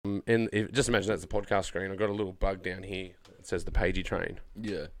just imagine that's the podcast screen. I've got a little bug down here. It says the Pagey train.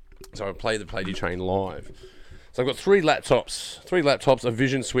 Yeah. So I play the Pagey train live. So I've got three laptops, a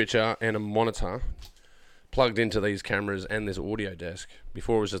vision switcher, and a monitor plugged into these cameras and this audio desk.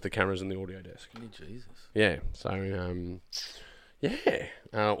 Before it was just the cameras and the audio desk. Oh, Jesus. Yeah. So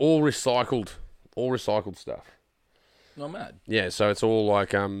all recycled stuff. Not mad. Yeah. So it's all like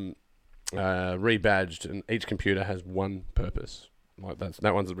rebadged, and each computer has one purpose. Like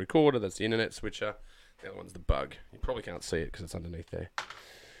that one's the recorder, that's the internet switcher. The other one's the bug. You probably can't see it because it's underneath there.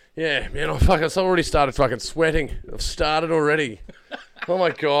 Yeah, man, I've already started fucking sweating. I've started already. Oh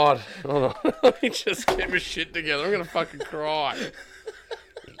my God. Hold on. Let me just get my shit together. I'm going to fucking cry.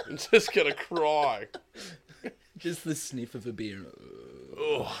 I'm just going to cry. Just the sniff of a beer.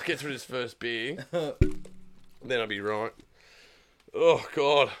 Oh, get through this first beer. Then I'll be right. Oh,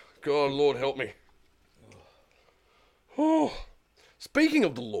 God. God, Lord, help me. Oh. Speaking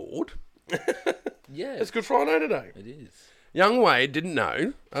of the Lord. Yeah. It's Good Friday today. It is. Young Wade didn't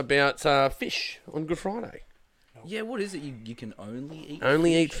know about fish on Good Friday. Yeah, what is it? You can only eat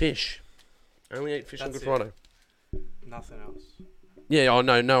Eat fish. Only eat fish on Good Friday. Nothing else. Yeah,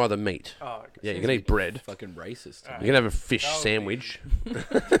 no other meat. Oh, okay. Yeah, you can eat bread. Fucking racist. You can have a fish sandwich.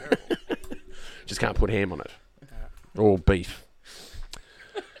 Just can't put ham on it. Or beef.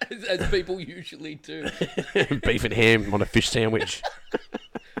 As people usually do. Beef and ham on a fish sandwich.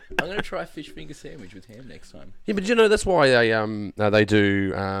 I'm going to try a fish finger sandwich with ham next time. Yeah, but that's why they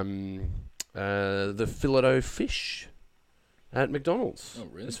do the filet fish at McDonald's. Oh,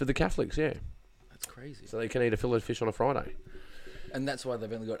 really? It's for the Catholics, yeah. That's crazy. So they can eat a filet fish on a Friday. And that's why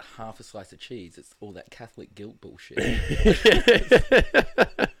they've only got half a slice of cheese. It's all that Catholic guilt bullshit.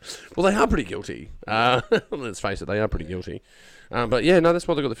 Well, they are pretty guilty. Let's face it, they are pretty guilty. But yeah, no, that's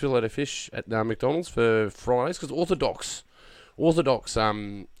why they've got the filet of fish at McDonald's for Fridays, because Orthodox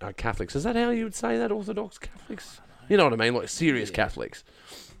Catholics. Is that how you would say that, Orthodox Catholics? You know what I mean, like serious Catholics.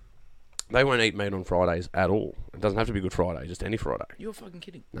 They won't eat meat on Fridays at all. It doesn't have to be Good Friday, just any Friday. You're fucking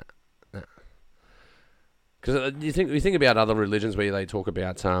kidding. Nah. Because you think about other religions where they talk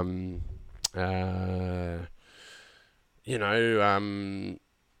about what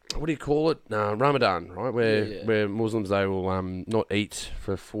do you call it? Ramadan, right? Where Muslims, they will not eat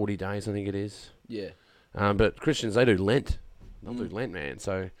for 40 days, I think it is. Yeah. But Christians, they do Lent. They'll do Lent, man.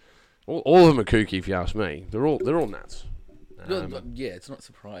 So all of them are kooky, if you ask me. They're all nuts. Yeah, it's not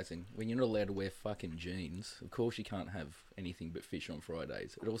surprising. When you're not allowed to wear fucking jeans, of course you can't have anything but fish on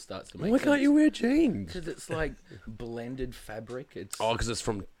Fridays. It all starts to make sense. Why can't you wear jeans? Because it's like blended fabric. Because it's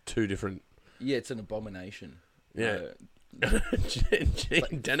from two different... Yeah, it's an abomination. Yeah.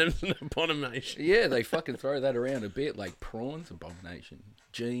 Denim's an abomination. Yeah, they fucking throw that around a bit. Like prawns, abomination.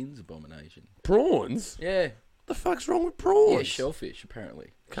 Jeans, abomination. Prawns? Yeah. What the fuck's wrong with prawns? Yeah, shellfish,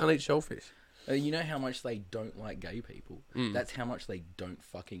 apparently. Can't eat shellfish. You know how much they don't like gay people? That's how much they don't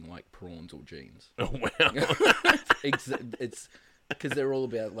fucking like prawns or jeans. Oh, wow. It's because they're all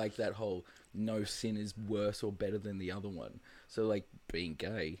about like that whole no sin is worse or better than the other one. So like being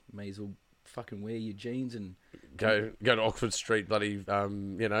gay, may as well fucking wear your jeans and go to Oxford Street, bloody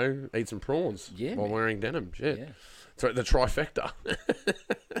eat some prawns while wearing denim. Shit. Yeah. So the trifecta.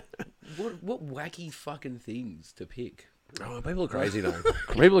 What wacky fucking things to pick? Oh, people are crazy though.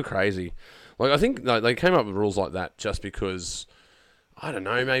 People are crazy. Like I think they came up with rules like that just because I don't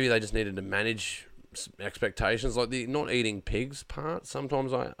know. Maybe they just needed to manage expectations, like the not eating pigs part.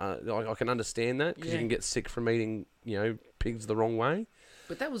 Sometimes I can understand that because you can get sick from eating pigs the wrong way.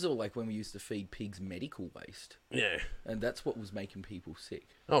 But that was all like when we used to feed pigs medical waste. Yeah. And that's what was making people sick.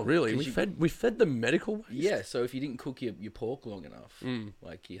 Oh, really? We fed them medical waste? Yeah, so if you didn't cook your pork long enough,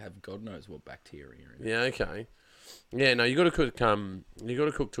 like you have God knows what bacteria in it. Yeah, okay. Yeah, no, you got to cook. You got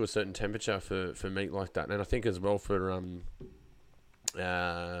to cook to a certain temperature for meat like that, and I think as well for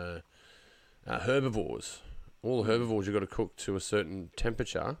herbivores. All the herbivores you got to cook to a certain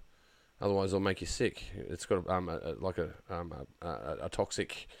temperature, otherwise they'll make you sick. It's got a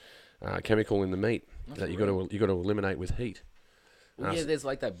toxic chemical in the meat that you got to eliminate with heat. Well, there's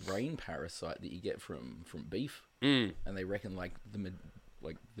like that brain parasite that you get from beef, and they reckon like the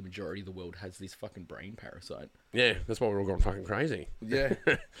majority of the world has this fucking brain parasite. Yeah, that's why we're all going fucking crazy. Yeah.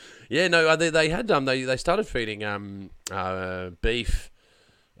 Yeah, no, they had they started feeding beef.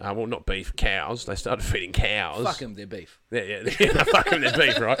 Well, not beef, cows. They started feeding cows. Fuck them, they're beef. Yeah, fuck them, they're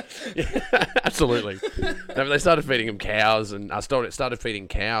beef, right? Yeah, absolutely. No, but they started feeding them cows, and started feeding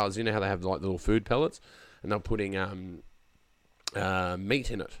cows. You know how they have like little food pellets, and they're putting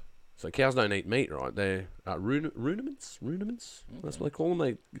meat in it. So cows don't eat meat, right? They're ruminants. That's what they call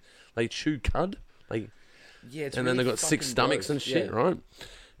them. They chew cud. And then they've got 6 stomachs and shit, right?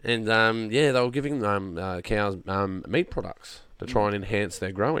 And they were giving cows meat products to try and enhance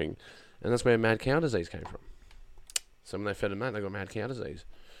their growing, and that's where mad cow disease came from. So when they fed them that, they got mad cow disease.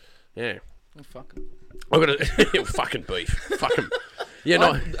 Yeah. Oh, fuck 'em. I got a fucking beef. Fuck 'em. Yeah,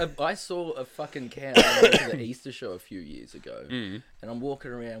 no. I saw a fucking cow when I went to the Easter show a few years ago, and I'm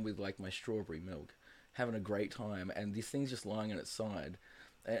walking around with like my strawberry milk, having a great time, and this thing's just lying on its side.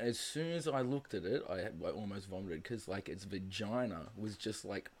 And as soon as I looked at it, I almost vomited because like its vagina was just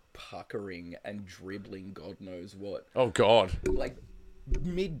like puckering and dribbling, God knows what. Oh God. Like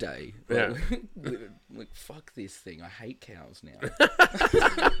midday. Yeah. Like fuck this thing. I hate cows now.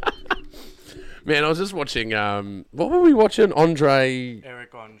 Man, I was just watching. What were we watching? Eric Andre.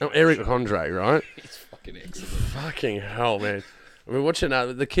 Oh, Eric Andre, right? It's fucking excellent. Fucking hell, man. We were watching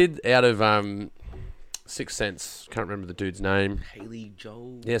the kid out of Sixth Sense. Can't remember the dude's name. Haley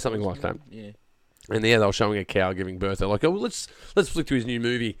Joel. Yeah, something like that. Yeah. And yeah, they were showing a cow giving birth. They're like, oh, well, let's flick to his new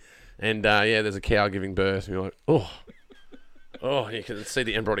movie. And there's a cow giving birth. And you're like, oh, you can see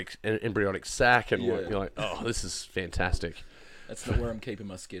the embryonic sac, and you're like, oh, this is fantastic. That's not where I'm keeping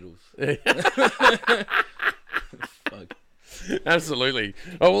my Skittles. Fuck. Absolutely.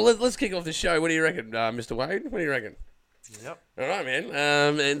 Oh well, let's kick off the show. What do you reckon, Mr. Wade? What do you reckon? Yep. All right,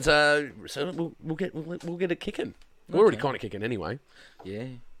 man. So we'll get it kicking. We're already kind of kicking anyway. Yeah.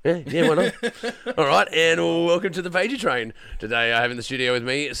 Yeah, why not? All right, and welcome to the Pagey Train. Today I have in the studio with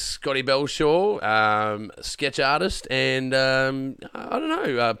me Scotty Belshaw, sketch artist, and I don't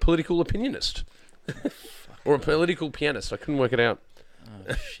know, political opinionist. Or a political pianist. I couldn't work it out.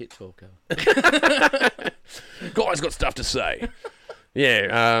 Oh, shit talker. Guy's got stuff to say.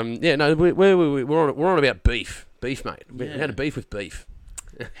 Yeah, no, we're on about beef. Beef, mate. We had a beef with beef.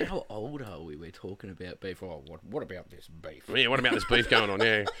 How old are we? We're talking about beef. Oh, what about this beef? Yeah, what about this beef going on?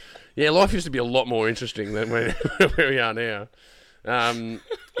 Yeah. Yeah, life used to be a lot more interesting than where we are now.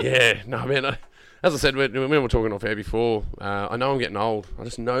 Yeah, no, man, as I said, when we were talking off air before, I know I'm getting old. I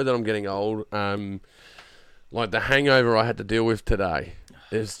just know that I'm getting old. Like the hangover I had to deal with today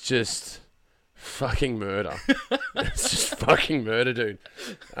is just fucking murder. It's just fucking murder, dude.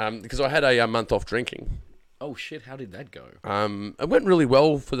 Because I had a month off drinking. Oh shit! How did that go? It went really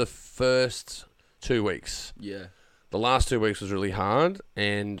well for the first 2 weeks. Yeah. The last 2 weeks was really hard,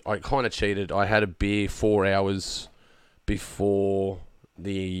 and I kind of cheated. I had a beer 4 hours before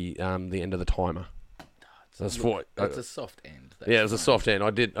the end of the timer. So that's a soft end. Yeah, it was a soft end.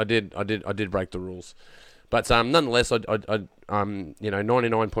 I did break the rules. But nonetheless, I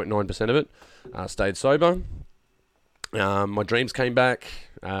 99.9% of it stayed sober. My dreams came back.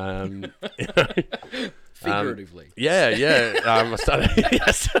 Figuratively. I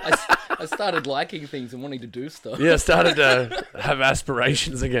started liking things and wanting to do stuff. Yeah, I started to have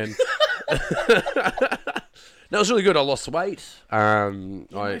aspirations again. That was really good. I lost weight.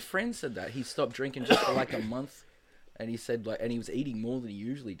 My friend said that he stopped drinking just for like a month. And he said and he was eating more than he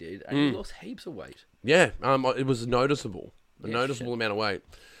usually did, and he lost heaps of weight. Yeah, it was noticeable, amount of weight.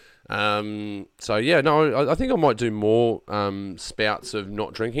 So yeah, no, I think I might do more spouts of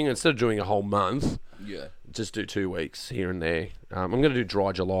not drinking instead of doing a whole month. Yeah, just do 2 weeks here and there. I'm going to do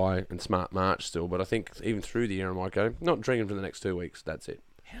dry July and smart March still, but I think even through the year I might go not drinking for the next 2 weeks. That's it.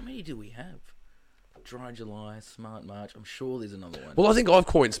 How many do we have? Dry July, Smart March. I'm sure there's another one. Well, I think I've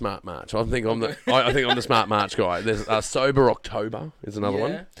coined Smart March. I think I'm the Smart March guy. There's Sober October is another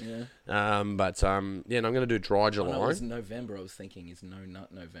one. Yeah. I'm going to do Dry July. Oh, no, it was November. I was thinking it's No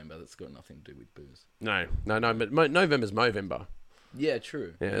Nut November. That's got nothing to do with booze. No. But November's Movember. Yeah,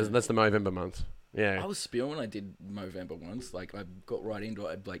 true. Yeah, that's the Movember month. Yeah. I was spewing when I did Movember once. Like I got right into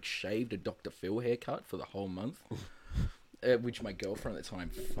it. I shaved a Dr. Phil haircut for the whole month. Which my girlfriend at the time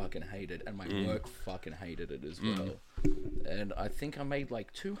fucking hated, and my work fucking hated it as well. And I think I made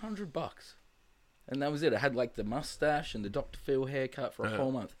like $200, and that was it. I had like the mustache and the Dr. Phil haircut for a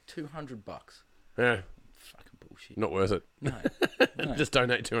whole month. $200. Yeah. Fucking bullshit. Not worth it. No. Just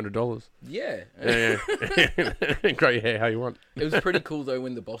donate $200. Yeah. Grow your hair how you want. It was pretty cool though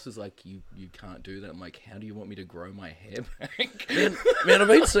when the boss is like, you can't do that. I'm like, how do you want me to grow my hair back? Man,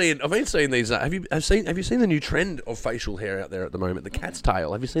 I've been seeing these. Have you seen the new trend of facial hair out there at the moment? The cat's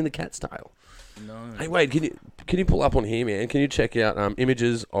tail. Have you seen the cat's tail? No. Hey Wade, can you pull up on here, man? Can you check out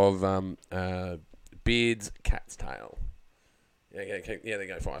images of Beard's cat's tail? Yeah, there you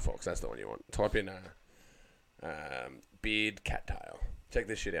go. Firefox. That's the one you want. Type in Beard cat tail. Check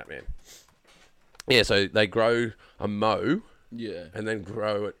this shit out, man. Yeah, so they grow a mow. Yeah. And then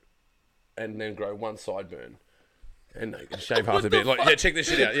grow it, and then grow one sideburn, and they can shave half the beard. Like, yeah, check this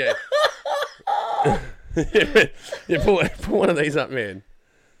shit out. Yeah. Yeah, pull one of these up, man.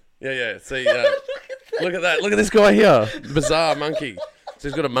 Yeah. See, look at that. Look at this guy here. Bizarre monkey. So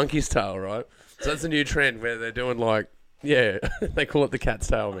he's got a monkey's tail, right? So that's a new trend where they're doing like, yeah, they call it the cat's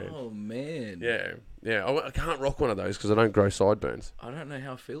tail, man. Oh man. Yeah, yeah. I can't rock one of those because I don't grow sideburns. I don't know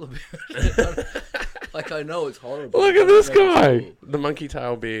how I feel about it. Like I know it's horrible. Look at this guy, the monkey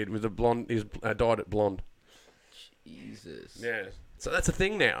tail beard with the blonde. He's dyed it blonde. Jesus. Yeah. So that's a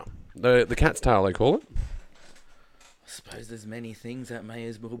thing now. The cat's tail, they call it. I suppose there's many things that may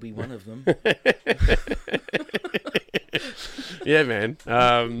as well be one of them. Yeah, man.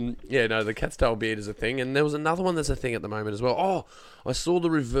 Yeah, no, the cat's tail beard is a thing, and there was another one that's a thing at the moment as well. Oh, I saw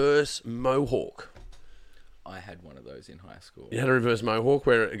the reverse mohawk. I had one of those in high school. You had a reverse mohawk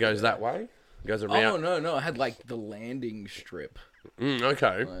where it goes that way, it goes around. Oh no, I had like the landing strip.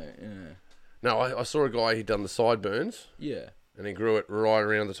 Okay. Like, yeah. No, I saw a guy. He'd done the sideburns, Yeah. and he grew it right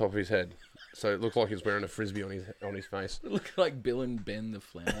around the top of his head, so it looked like he was wearing a frisbee on his face. It looked like Bill and Ben the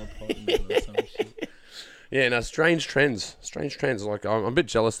flower pot or some shit. Yeah, no, strange trends. Like I'm a bit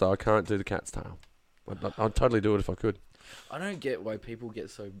jealous though. I can't do the cat's tail. I'd totally do it if I could. I don't get why people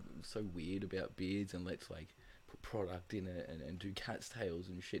get so weird about beards and let's like put product in it and do cat's tails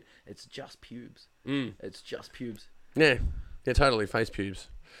and shit. It's just pubes. It's just pubes. Yeah, totally. Face pubes.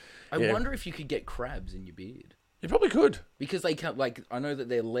 I wonder if you could get crabs in your beard. You probably could. Because they can't, like, I know that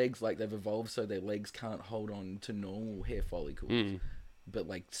their legs, like, they've evolved so their legs can't hold on to normal hair follicles. But,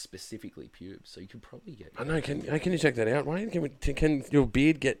 like, specifically pubes. So you could probably get... I know. Can you check that out, Wayne? Can your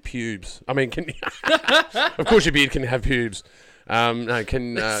beard get pubes? I mean, can... Of course your beard can have pubes. No,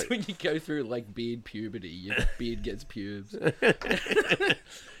 can... That's when you go through, like, beard puberty. Your beard gets pubes.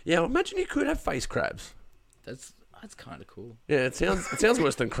 Yeah, well, imagine you could have face crabs. That's kind of cool. Yeah, it sounds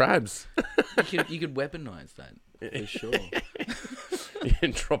worse than crabs. You could weaponize that, for sure. You can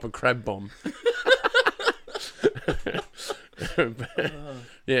drop a crab bomb.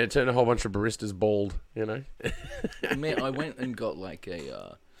 Yeah, turn a whole bunch of baristas bald, you know? Man, I went and got, like,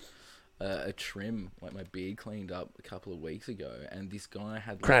 a trim, like my beard cleaned up a couple of weeks ago, and this guy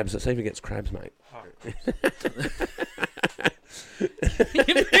had... Like, crabs, let's see if he gets crabs, mate.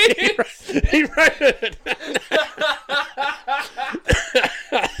 He wrote it.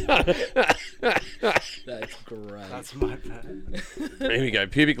 That's great. That's my bad. Here we go.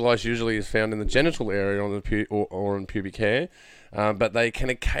 Pubic lice usually is found in the genital area on the or on pubic hair, but they can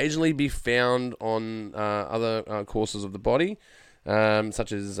occasionally be found on other courses of the body,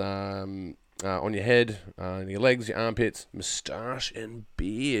 such as on your head, your legs, your armpits, moustache, and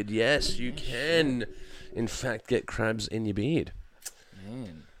beard. Yes, you can, in fact, get crabs in your beard.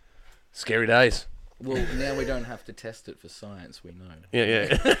 Man. Scary days. Well, now we don't have to test it for science, we know.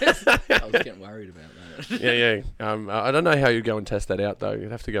 Yeah. I was getting worried about that. Yeah. I don't know how you go and test that out, though.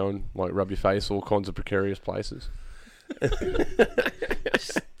 You'd have to go and like rub your face all kinds of precarious places.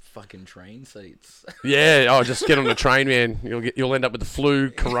 Just fucking train seats. Yeah, just get on the train, man. You'll end up with the flu,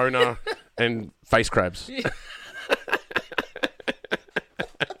 corona, and face crabs.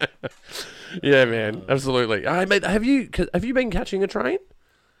 Yeah, man, absolutely. Hey, mate, have you been catching a train?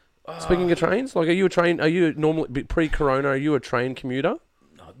 Speaking of trains, like, are you normally pre-corona? Are you a train commuter?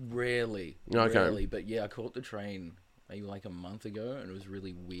 Rarely, Okay. rarely. But yeah, I caught the train maybe like a month ago, and it was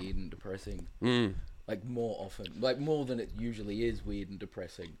really weird and depressing. Like more often, like more than it usually is, weird and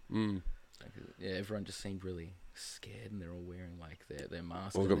depressing. Like, yeah, everyone just seemed really scared, and they're all wearing like their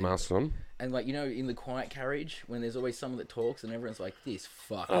masks. All got masks on. And like, you know, in the quiet carriage, when there's always someone that talks, and everyone's like, "This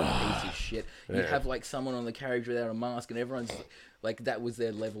fucking piece of shit." You have like someone on the carriage without a mask, and everyone's like, that was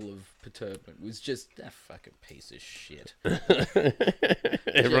their level of perturbation. It was just that fucking piece of shit.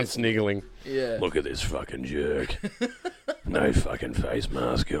 Everyone's sniggling. Yeah. Look at this fucking jerk. No fucking face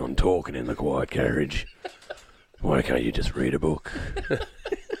mask on, talking in the quiet carriage. Why can't you just read a book?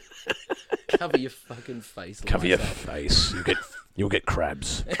 Cover your fucking face. Cover your face. You'll get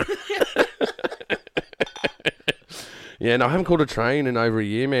crabs. Yeah, no, I haven't caught a train in over a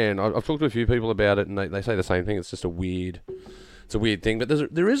year, man. I've talked to a few people about it, and they say the same thing. It's just a weird thing. But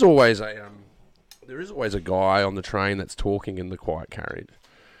there is always a guy on the train that's talking in the quiet carriage,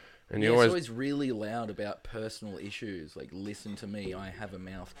 and It's always really loud about personal issues. Like, listen to me, I have a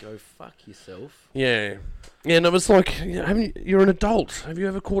mouth. Go fuck yourself. Yeah. No, it's like, you're an adult. Have you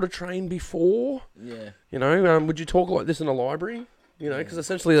ever caught a train before? Yeah. You know, would you talk like this in a library? You know, because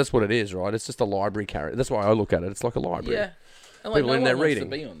essentially that's what it is, right? It's just a library carriage. That's why I look at it. It's like a library. Yeah. And like, People no in one there wants reading.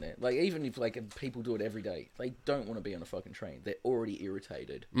 to be on there. Like, even if like people do it every day, they don't want to be on a fucking train. They're already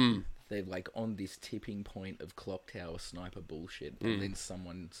irritated. They're like on this tipping point of clock tower sniper bullshit, and then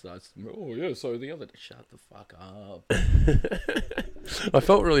someone starts, "Oh yeah, so the other..." Shut the fuck up. I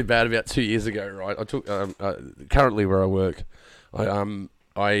felt really bad about 2 years ago, right? I took currently where I work, I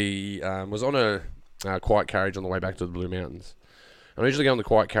was on a quiet carriage on the way back to the Blue Mountains, I usually go on the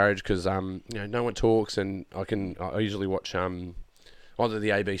quiet carriage because no one talks, and I usually watch either the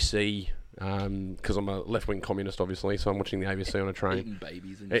ABC because I'm a left-wing communist, obviously, so I'm watching the ABC on a train. Eating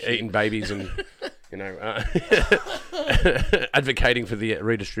babies and Eating babies and, advocating for the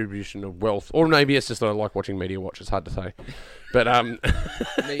redistribution of wealth. Or maybe it's just that I like watching Media Watch. It's hard to say. But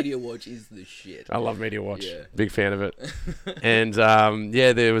Media Watch is the shit. I love Media Watch. Yeah. Big fan of it. And,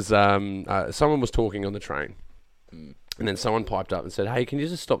 there was someone was talking on the train. And then someone piped up and said, hey, can you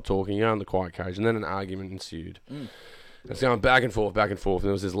just stop talking? You're on the quiet carriage. And then an argument ensued. It's going back and forth, and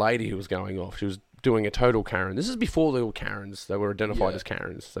there was this lady who was going off. She was doing a total Karen. This is before they were Karens. They were identified as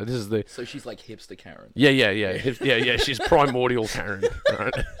Karens. So this is the... So she's like hipster Karen. Yeah. She's primordial Karen,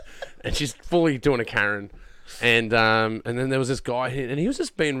 right? And she's fully doing a Karen. And then there was this guy, and he was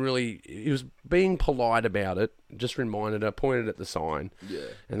just he was being polite about it, just reminded her, pointed at the sign. Yeah.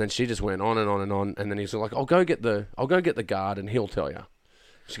 And then she just went on and on and on. And then he's like, I'll go get the guard and he'll tell you.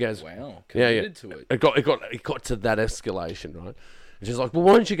 She goes, wow, committed to it. It got to that escalation, right? And she's like, well,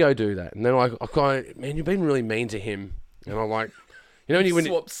 why don't you go do that? And then I go, man, you've been really mean to him. And I'm like, when you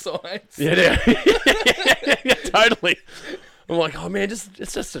swap sides. Yeah, totally. I'm like, oh man, it's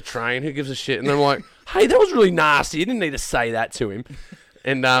just a train. Who gives a shit? And then I'm like, hey, that was really nasty. You didn't need to say that to him.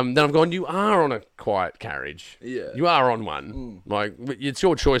 And then I've gone, you are on a quiet carriage. Yeah. You are on one. Like, it's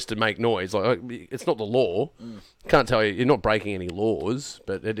your choice to make noise. Like, it's not the law. Can't tell you, you're not breaking any laws,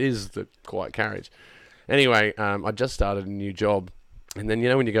 but it is the quiet carriage. Anyway, I just started a new job. And then,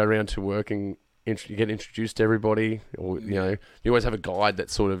 when you go around to work and you get introduced to everybody, or, you always have a guide that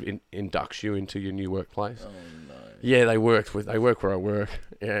sort of inducts you into your new workplace. Oh, no. Yeah, they work where I work.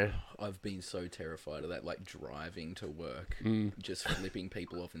 Yeah. I've been so terrified of that, like driving to work, just flipping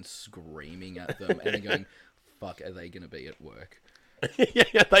people off and screaming at them, and then going, "Fuck, are they going to be at work?"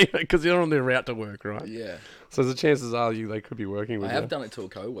 yeah, because you're on their route to work, right? Yeah. So the chances are they could be working with I you. have done it to a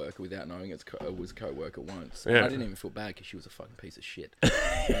co-worker without knowing it was a co-worker once. Yeah. And I didn't even feel bad because she was a fucking piece of shit.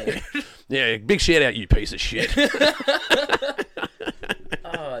 Yeah, big shout out, you piece of shit.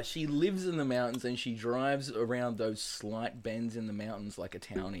 She lives in the mountains and she drives around those slight bends in the mountains like a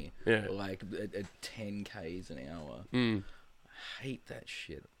townie. Yeah. Like at 10 k's an hour. I hate that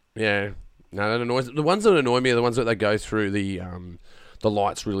shit. Yeah. No, that annoys. The ones that annoy me are the ones that they go through the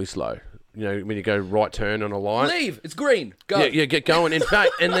lights really slow. When you go right turn on a light. Leave! It's green! Go! Yeah, get going. In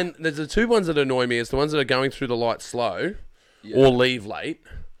fact, and then there's the two ones that annoy me. It's the ones that are going through the lights slow or leave late.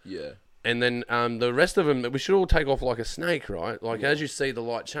 Yeah. And then the rest of them, we should all take off like a snake, right? Like, as you see the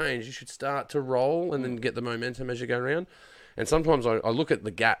light change, you should start to roll and then get the momentum as you go around. And sometimes I look at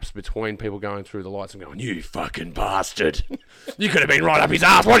the gaps between people going through the lights and going, you fucking bastard. You could have been right up his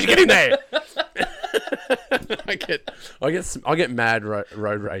ass. Why'd you get in there? I get mad road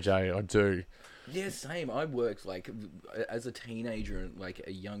rage, I do. Yeah, same. I worked, like, as a teenager and, like,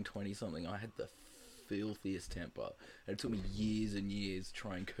 a young 20-something, I had the filthiest temper. And it took me years and years to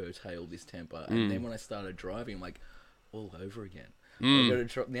try and curtail this temper. And then when I started driving, I'm like, all over again.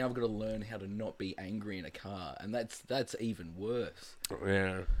 Now I've got to learn how to not be angry in a car. And that's even worse.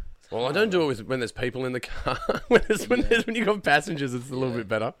 Yeah. Well, I don't do it when there's people in the car. when you've got passengers, it's a little bit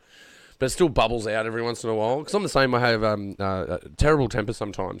better. But it still bubbles out every once in a while. Because I'm the same. I have a terrible temper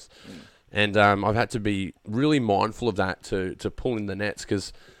sometimes. And I've had to be really mindful of that to pull in the nets.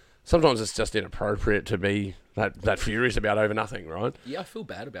 Because sometimes it's just inappropriate to be that furious about over nothing, right? Yeah, I feel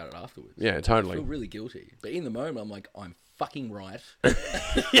bad about it afterwards. Yeah, totally. I feel really guilty. But in the moment, I'm like, I'm fucking right.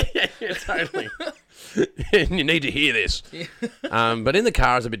 yeah, totally. And you need to hear this. Yeah. But in the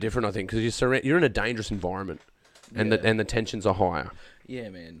car it's a bit different, I think, because you're in a dangerous environment, and the tensions are higher. Yeah,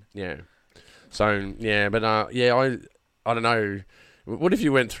 man. Yeah. So yeah, but I don't know. What if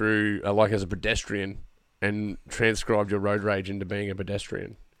you went through like as a pedestrian and transcribed your road rage into being a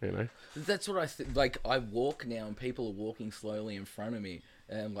pedestrian? That's what I think. Like, I walk now and people are walking slowly in front of me,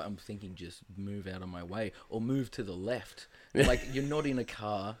 and I'm thinking, just move out of my way or move to the left. Like, you're not in a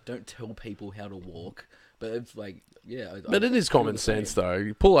car. Don't tell people how to walk. But it's like, yeah. But it is common sense, though.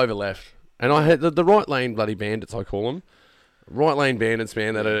 You pull over left, and I had the right lane bloody bandits, I call them. Right lane bandits,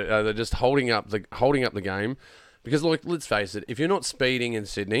 man, that are just holding up the game. Because, like, let's face it, if you're not speeding in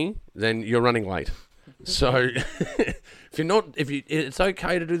Sydney, then you're running late. So, it's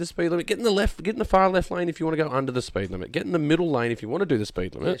okay to do the speed limit. Get in the far left lane if you want to go under the speed limit. Get in the middle lane if you want to do the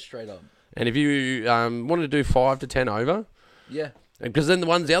speed limit. Yeah, straight up. And if you wanted to do 5 to 10 over, yeah, Because then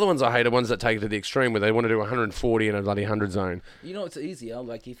the other ones I hate are ones that take it to the extreme where they want to do 140 in a bloody 100 zone. You know, it's easier.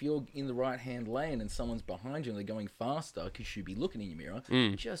 Like, if you're in the right-hand lane and someone's behind you and they're going faster because you should be looking in your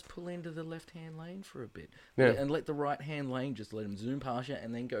mirror, just pull into the left-hand lane for a bit. Yeah. And let the right-hand lane, just let them zoom past you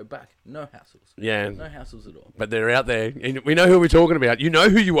and then go back. No hassles. Yeah. No hassles at all. But they're out there. And we know who we're talking about. You know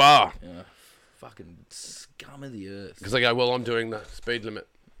who you are. Yeah. Fucking scum of the earth. Because they go, well, I'm doing the speed limit.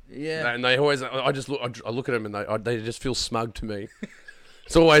 Yeah. And they always, I look at them and they just feel smug to me.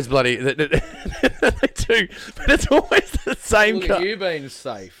 It's always bloody, they do, but it's always the same Look car. at you being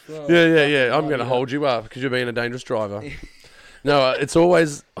safe. Oh, Yeah. I'm going to hold you up because you're being a dangerous driver. No, it's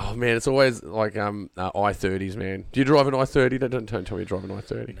always like I-30s, man. Do you drive an I-30? Don't tell me you drive an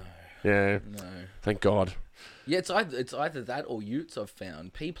I-30. No. Yeah. No. Thank God. Yeah, it's either that or Utes. I've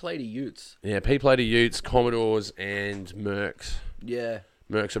found P-plater Utes. Yeah, P-plater Utes, Commodores, and Mercs. Yeah.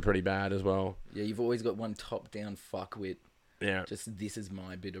 Mercs are pretty bad as well. Yeah, you've always got one top-down fuckwit. Yeah. Just, this is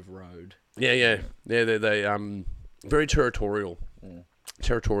my bit of road. Yeah. They very territorial.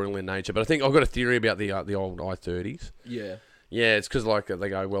 Territorial in nature. But I think I've got a theory about the old I-30s. Yeah. Yeah, it's because they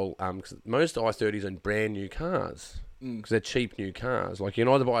go, well, cause most I-30s are brand new cars. Because they're cheap new cars. Like, you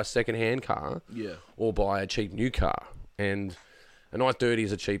can either buy a second-hand car or buy a cheap new car. And an I-30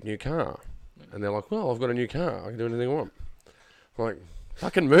 is a cheap new car. And they're like, well, I've got a new car. I can do anything I want. I'm like,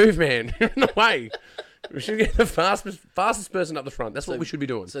 fucking move, man. You're in the way. We should get the fastest person up the front. That's what we should be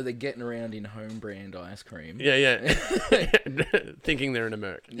doing. So they're getting around in home brand ice cream. Yeah. Thinking they're in a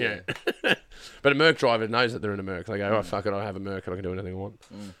Merc. Yeah. But a Merc driver knows that they're in a Merc. They go, oh, fuck it, I have a Merc and I can do anything I want.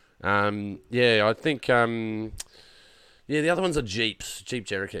 I think... the other ones are Jeeps. Jeep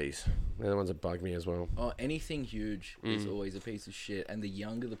Cherokees. The other ones that bug me as well. Oh, anything huge is always a piece of shit. And the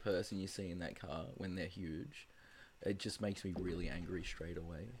younger the person you see in that car when they're huge, it just makes me really angry straight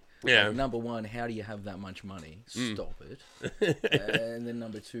away. Yeah. Like, number one, how do you have that much money? Stop it. And then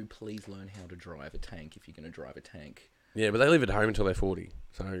number two, please learn how to drive a tank if you're going to drive a tank. Yeah, but they live at home until they're 40.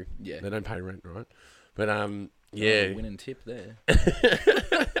 So Yeah. they don't pay rent, right? But, Oh, yeah. win and tip there.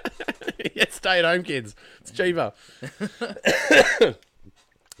 Yeah, stay at home, kids. It's cheaper.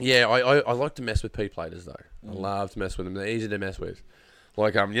 Yeah, I like to mess with P-platers, though. I love to mess with them. They're easy to mess with.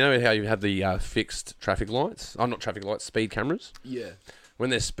 Like, you know how you have the fixed traffic lights? Oh, not traffic lights, speed cameras? Yeah. When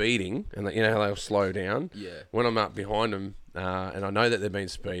they're speeding, and you know how they'll slow down? Yeah. When I'm up behind them, and I know that they've been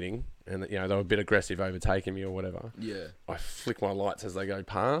speeding, and you know they were a bit aggressive overtaking me or whatever, Yeah. I flick my lights as they go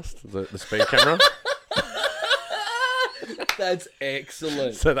past the speed camera. That's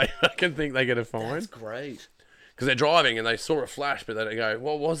excellent. So they fucking think they get a fine. That's great. Because they're driving and they saw a flash, but then they go,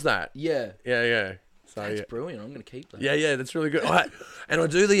 what was that? Yeah. Yeah. So, That's brilliant. I'm going to keep that. Yeah, that's really good. And I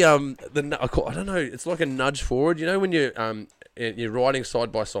do the I don't know, it's like a nudge forward. You know when you're riding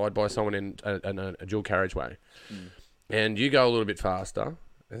side by someone in a dual carriageway, and you go a little bit faster,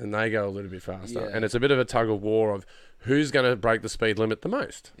 and then they go a little bit faster, and it's a bit of a tug of war of who's going to break the speed limit the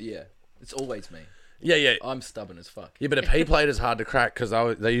most. Yeah. It's always me. Yeah. I'm stubborn as fuck. Yeah, but a P-plate is hard to crack because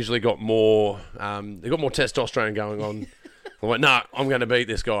they usually got more, they got more testosterone going on. I'm like, nah, I'm going to beat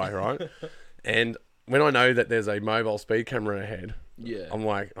this guy, right? And when I know that there's a mobile speed camera ahead, Yeah. I'm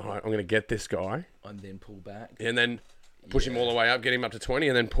like, all right, I'm going to get this guy. And then pull back. And then push him all the way up, get him up to 20,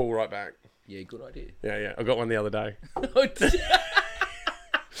 and then pull right back. Yeah, good idea. Yeah. I got one the other day. Oh,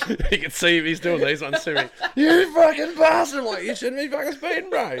 You can see if he's doing these ones to me. You fucking bastard! I'm like, you shouldn't be fucking speeding,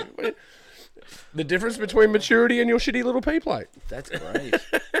 bro. The difference between maturity and your shitty little P-plate. That's great.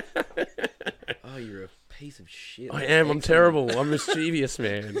 Oh, you're a piece of shit. I am. I'm terrible. I'm mischievous,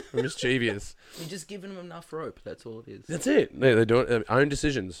 man. I'm mischievous. You're just giving them enough rope. That's all it is. That's it. They're doing their own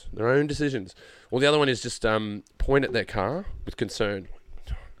decisions. Their own decisions. Well, the other one is just point at their car with concern.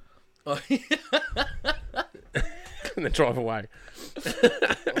 Oh, And then drive away.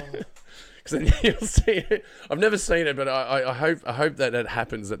 Because then you'll see it. I've never seen it, but I hope that it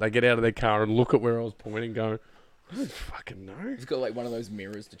happens, that they get out of their car and look at where I was pointing, go, I don't fucking know. He's got like one of those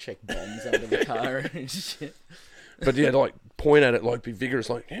mirrors to check bombs under the car and shit. But yeah, like point at it, like be vigorous,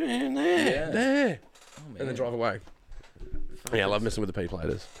 like there, Yeah. there, Oh, man. and then drive away. Yeah, I love messing with the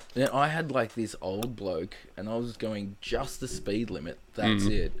P-platers. Then I had like this old bloke, and I was going just the speed limit. That's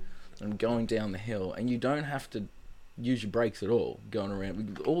it. I'm going down the hill, and you don't have to use your brakes at all, going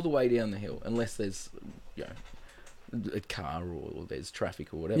around all the way down the hill, unless there's, a car or there's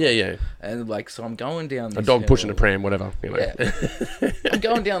traffic or whatever. Yeah. And like, so I'm going down this A dog hill. pushing a pram, whatever. You know. Yeah. I'm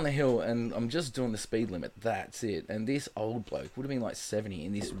going down the hill and I'm just doing the speed limit. That's it. And this old bloke would have been like 70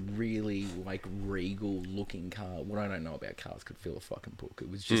 in this really like regal looking car. What I don't know about cars could fill a fucking book. It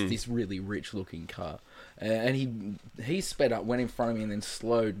was just this really rich looking car. And he sped up, went in front of me and then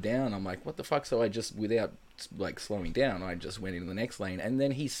slowed down. I'm like, what the fuck? So I just, without like slowing down, I just went into the next lane. And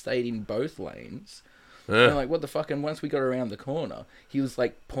then he stayed in both lanes. And I'm like, what the fuck? And once we got around the corner, he was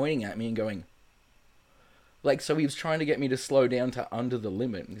like pointing at me and going, like, so he was trying to get me to slow down to under the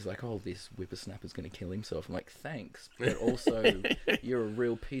limit. And he's like, oh, this whippersnapper's going to kill himself. I'm like, thanks. But also, you're a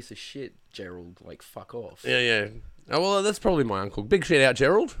real piece of shit, Gerald. Like, fuck off. Yeah. Oh, well, that's probably my uncle. Big shout out,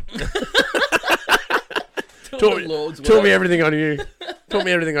 Gerald. Taught me everything I knew. Taught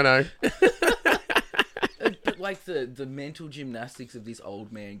me everything I know. But like the mental gymnastics of this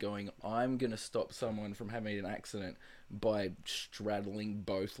old man going, I'm going to stop someone from having an accident by straddling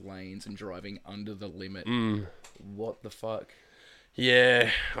both lanes and driving under the limit. What the fuck? Yeah,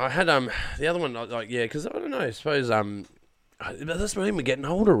 I had the other one, like, yeah, because I don't know, I suppose that's when we're getting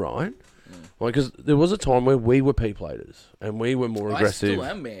older, right? Like, because there was a time where we were P-platers and we were more aggressive. I still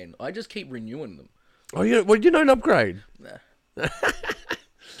am, man. I just keep renewing them. Oh, you don't upgrade? Nah.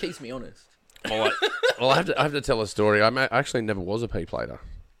 Keeps me honest. Well, I have to tell a story. I actually never was a P-plater.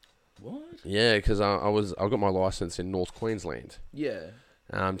 What? Yeah, because I got my license in North Queensland. Yeah.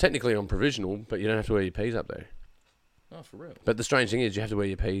 Technically I'm provisional, but you don't have to wear your P's up there. Oh, for real? But the strange thing is you have to wear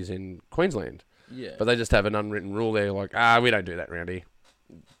your P's in Queensland. Yeah. But they just have an unwritten rule there, like, we don't do that around here.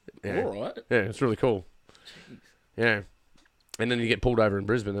 Yeah. All right. Yeah, it's really cool. Jeez. Yeah. And then you get pulled over in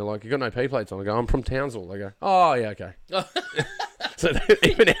Brisbane. They're like, you got no P-plates on. I go, I'm from Townsville. They go, oh, yeah, okay. So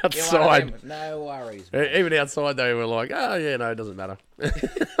even outside, no worries, man. even outside, they were like, oh, yeah, no, it doesn't matter.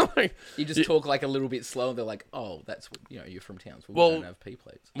 Like, You just talk like a little bit slow, and they're like, "Oh, that's what, you're from Townsville. We Well- don't have P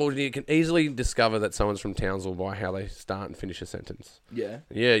plates." well, you can easily discover that someone's from Townsville by how they start and finish a sentence. Yeah.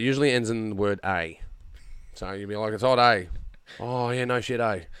 Yeah, it usually ends in the word A. So you'd be like, it's odd A. Oh, yeah, no shit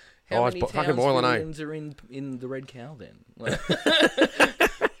A. How Oh, many it's fucking boiling A. Townsvillians are in the Red Cow then? Like,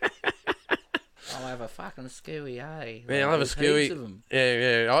 I'll have a fucking skewy, eh? Yeah, I'll have a There's heaps skewy. of 'em.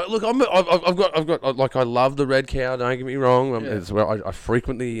 Yeah. Look, I've got like, I love the Red Cow. Don't get me wrong. Yeah. It's where I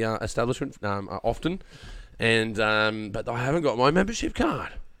frequently establishment often, and but I haven't got my membership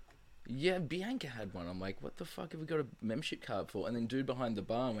card. Yeah, Bianca had one. I'm like, what the fuck have we got a membership card for? And then dude behind the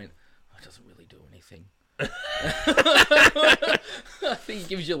bar went, oh, it doesn't really do anything. I think it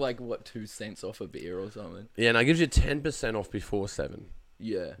gives you like, what, 2 cents off a beer or something. Yeah, no, it gives you 10% off before 7.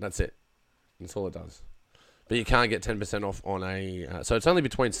 Yeah. That's it. That's all it does. But you can't get 10% off on a. So it's only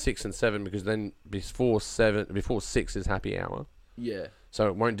between 6 and 7 because then before 6 is happy hour. Yeah. So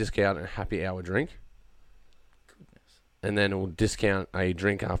it won't discount a happy hour drink. Goodness. And then it will discount a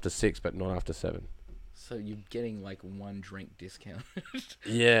drink after 6, but not after 7. So you're getting like 1 drink discount.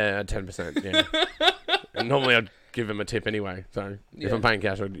 Yeah, 10%. Yeah. And normally I'd give them a tip anyway. So if Yeah. I'm paying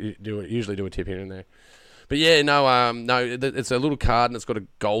cash, I'd usually do a tip here and there. But yeah, no, it's a little card and it's got a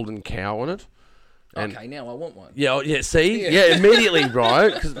golden cow on it. And Okay, now I want one. yeah, see? Yeah. Yeah, immediately,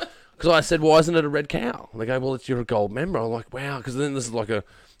 right? Because I said, why isn't it a red cow? And they go, well, you're a gold member. I'm like, wow, because then this is like a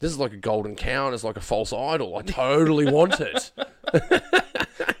golden cow and it's like a false idol. I totally want it.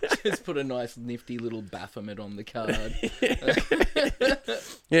 Just put a nice nifty little Baphomet on the card.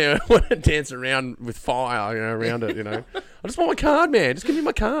 Yeah, I want to dance around with fire, around it, I just want my card, man. Just give me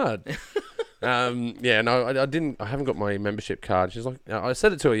my card. Yeah, no, I didn't. I haven't got my membership card. She's like, I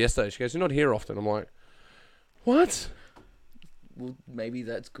said it to her yesterday. She goes, "You're not here often." I'm like, "What?" Well, maybe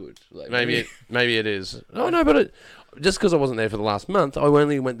that's good. Like, Maybe it is. Oh no, but just because I wasn't there for the last month, I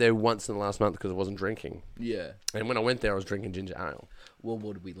only went there once in the last month because I wasn't drinking. Yeah. And when I went there, I was drinking ginger ale. Well,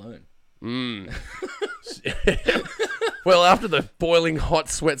 what did we learn? Well, after the boiling hot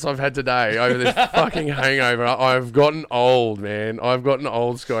sweats I've had today over this fucking hangover, I've gotten old, man. I've gotten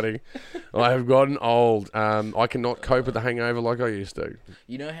old, Scotty. I have gotten old. I cannot cope with the hangover like I used to.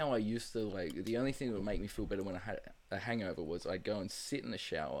 You know how I used to, like, the only thing that would make me feel better when I had a hangover was I'd go and sit in the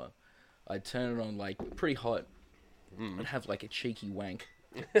shower. I'd turn it on, like, pretty hot. I'd have, like, a cheeky wank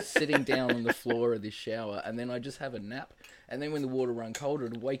sitting down on the floor of this shower, and then I'd just have a nap. And then when the water ran cold,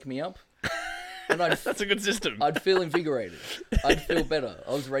 it'd wake me up. And That's a good system. I'd feel invigorated. I'd feel better.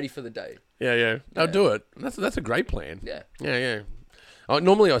 I was ready for the day. Yeah. I'll do it. That's a great plan. Yeah. Yeah.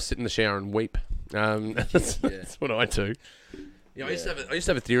 Normally I sit in the shower and weep. That's what I do. Yeah, I used to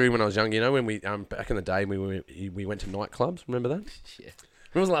have a theory when I was young. When we back in the day we went to nightclubs. Remember that? Yeah.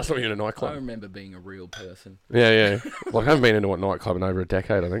 was the last time you were in a I nightclub? remember being a real person. Yeah. Like, I haven't been into a nightclub in over a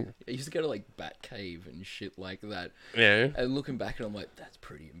decade, I think. I used to go to like Batcave and shit like that. Yeah. And looking back, and I'm like, that's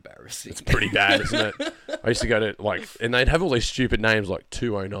pretty embarrassing. It's pretty bad, isn't it? I used to go to, like, and they'd have all these stupid names like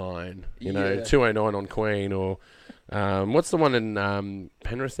 209, you know, Yeah. 209 on Queen, or what's the one in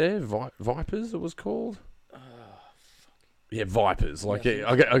Penrith there? Vipers, it was called? Yeah, Vipers. Like, Yeah,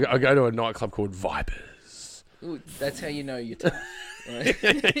 I go to a nightclub called Vipers. Ooh, that's how you know you're tough.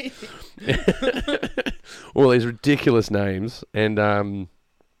 Right? All these ridiculous names. And I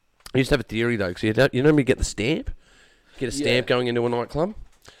used to have a theory, though, because you know when you get the stamp? Get a stamp going into a nightclub?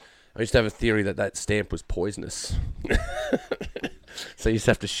 I used to have a theory that stamp was poisonous. So you used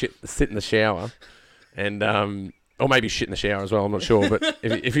to have to sit in the shower, and or maybe shit in the shower as well. I'm not sure, but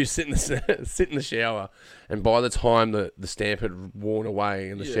if you sit in the shower, and by the time the stamp had worn away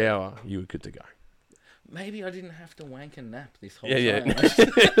in the shower, you were good to go. Maybe I didn't have to wank and nap this whole Yeah. time.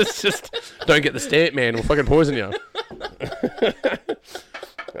 It's just don't get the stamp, man. We'll fucking poison you.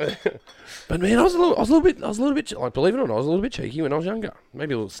 But man, I was a little bit, like, believe it or not, I was a little bit cheeky when I was younger.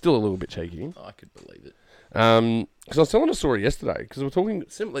 Maybe still a little bit cheeky. I could believe it. Because I was telling a story yesterday. Because we're talking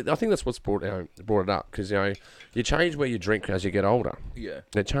simply, I think that's what's brought it up. Because you change where you drink as you get older. Yeah.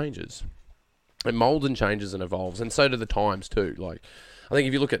 It changes. It molds and changes and evolves, and so do the times too. Like, I think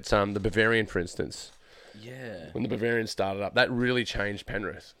if you look at the Bavarian, for instance. Yeah. When the Bavarian started up, that really changed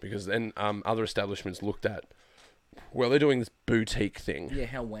Penrith, because then other establishments looked at, well, they're doing this boutique thing. Yeah,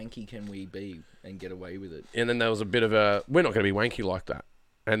 how wanky can we be and get away with it? And then there was a bit of a, we're not going to be wanky like that.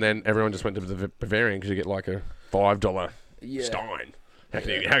 And then everyone just went to the Bavarian because you get like a $5 Stein. How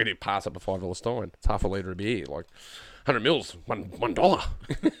can you pass up a $5 Stein? It's half a litre of beer, like 100 mils, $1.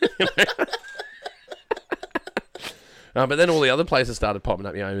 But then all the other places started popping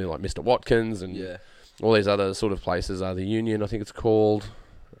up, like Mr. Watkins and all these other sort of places. The Union, I think it's called.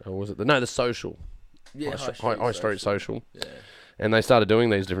 Or was it the Social? Yeah, High Street Social. Yeah. And they started doing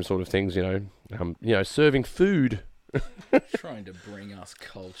these different sort of things, serving food. Trying to bring us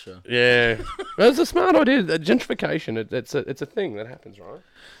culture. Yeah. That's a smart idea. Gentrification, it's a thing that happens, right?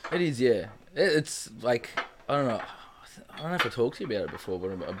 It is, yeah. It's like, I don't know. I don't know if I talked to you about it before,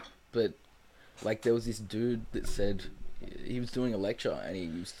 but like there was this dude that said he was doing a lecture and he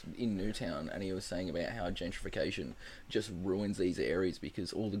was in Newtown and he was saying about how gentrification just ruins these areas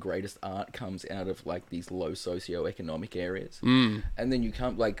because all the greatest art comes out of like these low socioeconomic areas. And then you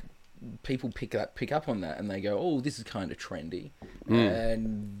can't, like, people pick up on that and they go, oh, this is kind of trendy.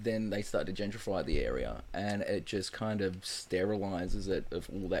 And then they start to gentrify the area and it just kind of sterilizes it of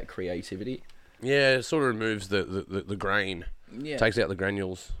all that creativity. Yeah, it sort of removes the grain. Yeah. Takes out the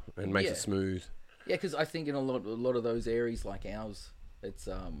granules and makes it smooth. Yeah, because I think in a lot of those areas like ours, it's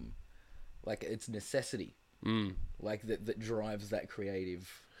like it's necessity, like that drives that creative.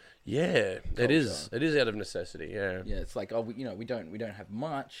 Yeah, culture. it is. It is out of necessity. Yeah. Yeah, it's like, we don't have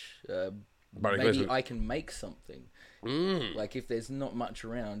much. But maybe I can make something. Like if there's not much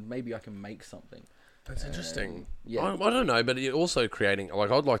around, maybe I can make something. That's interesting. Yeah. I don't know, but you're also creating,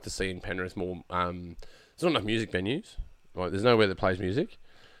 like, I'd like to see in Penrith more. There's not enough music venues. Like, there's nowhere that plays music.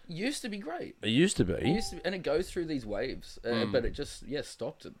 Used to be great. It used to be. And it goes through these waves, but it just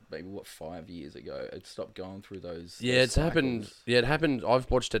stopped at maybe 5 years ago. It stopped going through those. Yeah, those it's happened. cycles. Yeah, it happened. I've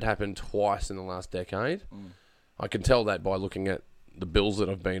watched it happen twice in the last decade. I can tell that by looking at the bills that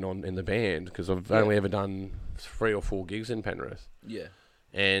I've been on in the band, because I've only ever done 3 or 4 gigs in Penrith. Yeah.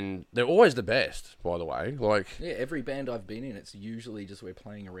 And they're always the best, by the way. Like, Yeah, every band I've been in, it's usually just we're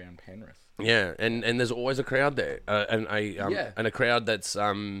playing around Penrith. yeah, and there's always a crowd there, and a crowd that's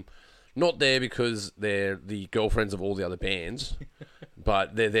not there because they're the girlfriends of all the other bands,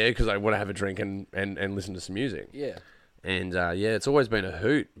 but they're there because they want to have a drink and listen to some music. Yeah. And it's always been a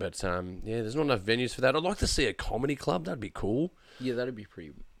hoot, but there's not enough venues for that. I'd like to see a comedy club. That'd be cool. Yeah, that'd be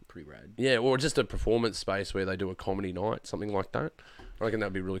pretty rad. Yeah, or just a performance space where they do a comedy night, something like that. I reckon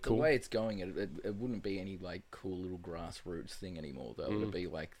that'd be really cool. The way it's going, it wouldn't be any like cool little grassroots thing anymore, though. It'd be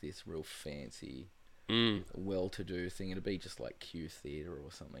like this real fancy, well-to-do thing. It'd be just like Q Theatre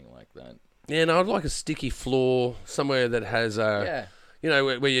or something like that. Yeah, no, I'd like a sticky floor somewhere that has where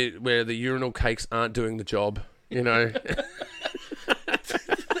the urinal cakes aren't doing the job. They never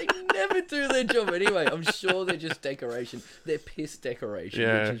do their job anyway. I'm sure they're just decoration. They're piss decoration,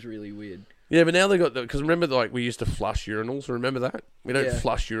 which is really weird. Yeah, but now they got because remember, like, we used to flush urinals. Remember that? We don't Yeah.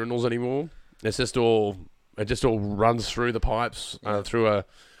 flush urinals anymore. It's just all runs through the pipes through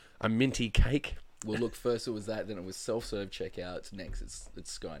a minty cake. Well, look, first it was that, then it was self-serve checkouts. Next, it's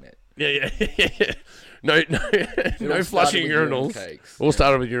Skynet. Yeah. No flushing with urinal urinals. cakes. All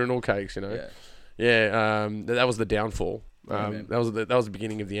started with urinal cakes. Yeah. Yeah, that was the downfall. man. That was the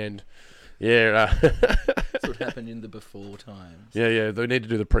beginning of the end. Yeah. That's what happened in the before times. Yeah. They need to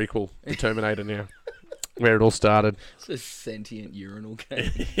do the prequel, The Terminator now, where it all started. It's a sentient urinal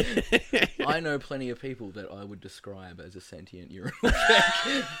cake. I know plenty of people that I would describe as a sentient urinal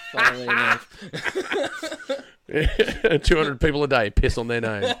cake. Funnily enough. 200 people a day piss on their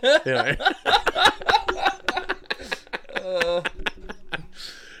name. You know.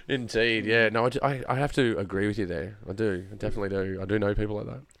 Indeed, yeah. No, I have to agree with you there. I do. I definitely do. I do know people like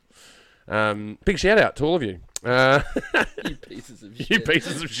that. Big shout out to all of you. You pieces of shit. You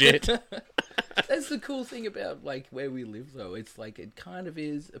pieces of shit. That's the cool thing about like where we live though. It's like it kind of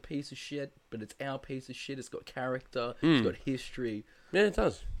is a piece of shit, but it's our piece of shit. It's got character, it's got history. Yeah, it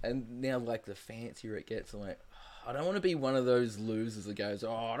does. And now like the fancier it gets, I'm like, I don't want to be one of those losers that goes,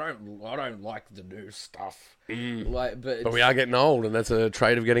 "Oh, I don't like the new stuff." But we are getting old, and that's a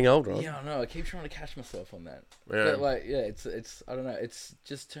trait of getting older. Yeah, I know. I keep trying to catch myself on that. Yeah. But like, yeah, it's I don't know. It's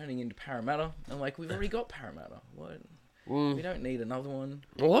just turning into Parramatta, and like we've already got Parramatta. What? We don't need another one.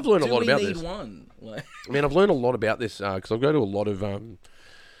 Well, I've learned a lot about this. Do we need one? Like, I mean, I've learned a lot about this because I go to a lot of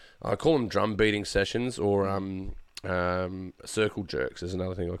I call them drum beating sessions or circle jerks is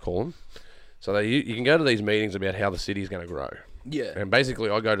another thing I call them. So you can go to these meetings about how the city's going to grow. yeah, And basically,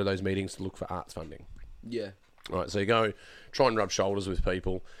 I go to those meetings to look for arts funding. yeah, Right, so you go try and rub shoulders with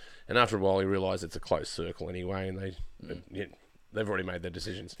people, and after a while, you realise it's a closed circle anyway, and they've already made their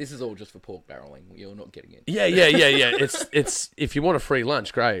decisions. This is all just for pork barreling. You're not getting it. Yeah. It's if you want a free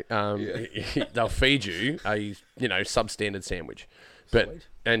lunch, great. They'll feed you a substandard sandwich, but Sweet.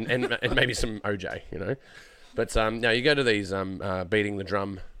 and maybe some OJ, But now you go to these beating the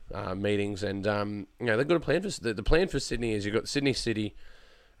drum meetings, and they've got a plan for the plan for Sydney is you've got Sydney City,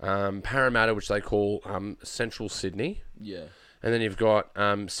 Parramatta, which they call Central Sydney, Yeah, and then you've got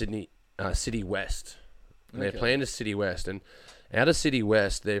Sydney City West. And their Okay. plan is City West, and out of City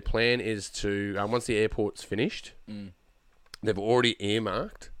West, their plan is to once the airport's finished, they've already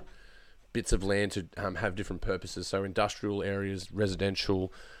earmarked bits of land to have different purposes. So industrial areas,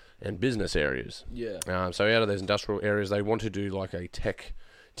 residential, and business areas. yeah, So out of those industrial areas, they want to do like a tech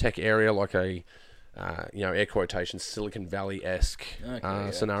area, like a air quotations Silicon Valley-esque Okay,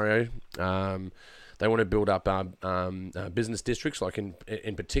 yeah. scenario. They want to build up business districts, like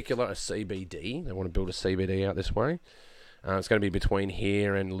in particular a CBD. They want to build a CBD out this way. It's going to be between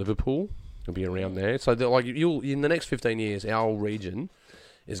here and Liverpool. It'll be around there. So you'll in the next 15 years, our region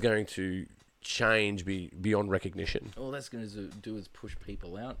is going to change beyond recognition. All that's going to do is push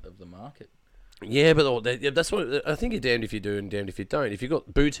people out of the market. Yeah, but that's what I think. You're damned if you do and damned if you don't. If you've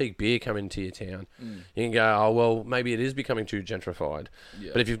got boutique beer coming to your town, you can go, oh, well, maybe it is becoming too gentrified. Yeah.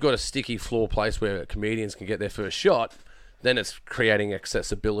 But if you've got a sticky floor place where comedians can get their first shot, then it's creating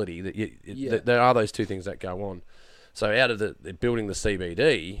accessibility. That there are those two things that go on. So out of the building the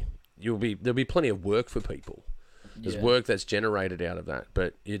CBD, there'll be plenty of work for people. There's work that's generated out of that,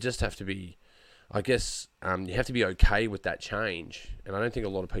 but you just have to be, I guess, you have to be okay with that change, and I don't think a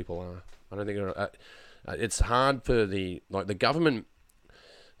lot of people are. I don't think it's hard for the government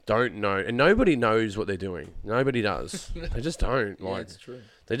don't know, and nobody knows what they're doing. Nobody does. They just don't. Yeah, it's true.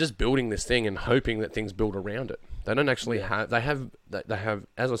 They're just building this thing and hoping that things build around it. They don't actually have. They have.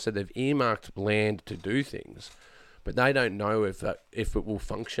 As I said, they've earmarked land to do things, but they don't know if it will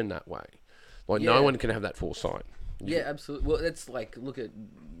function that way. Like no one can have that foresight. Yeah, absolutely. Well, that's like look at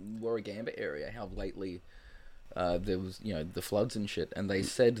Warragamba area. How lately there was the floods and shit, and they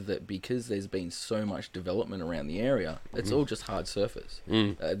said that because there's been so much development around the area, it's all just hard surface.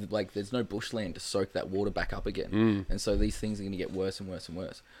 Like there's no bushland to soak that water back up again, and so these things are going to get worse and worse and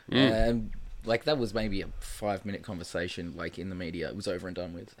worse. And like that was maybe a 5-minute conversation, like in the media, it was over and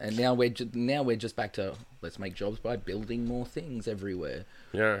done with. And now we're just back to let's make jobs by building more things everywhere.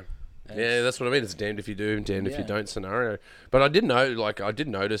 Yeah. Yeah, that's what I mean. It's damned if you do and damned if you don't scenario. But I did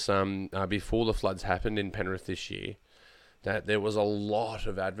notice before the floods happened in Penrith this year that there was a lot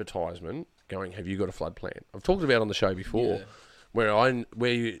of advertisement going, have you got a flood plan? I've talked about it on the show before and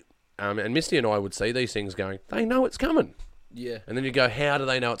Misty and I would see these things going, they know it's coming. Yeah. And then you go, how do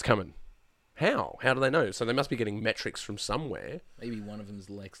they know it's coming? How? How do they know? So they must be getting metrics from somewhere. Maybe one of them's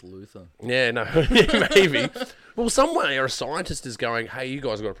Lex Luthor. Yeah, no, maybe. Well, somewhere a scientist is going, hey, you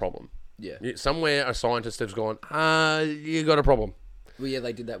guys got a problem. Yeah. Somewhere a scientist has gone, you got a problem. Well, yeah,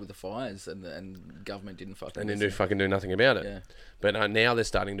 they did that with the fires, and government didn't fucking. And didn't do nothing about it. Yeah. But now they're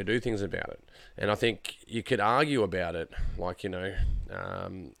starting to do things about it. And I think you could argue about it, like,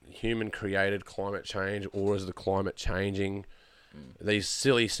 human-created climate change, or is the climate changing? These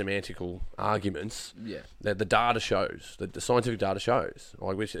silly semantical arguments that the data shows, that the scientific data shows,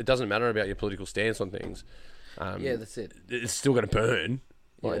 like which it doesn't matter about your political stance on things. Yeah, that's it. It's still going to burn.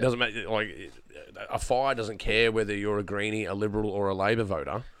 Like, Yeah. It doesn't make a fire doesn't care whether you're a Greenie, a Liberal, or a Labor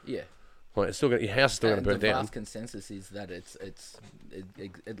voter. Yeah. Like, it's still gonna, your house is still going And to burn the down. vast consensus is that it's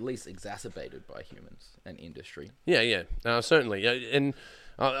at least exacerbated by humans and industry. Yeah, certainly. Yeah, and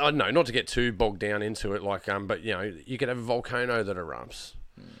I don't know, not to get too bogged down into it, but you could have a volcano that erupts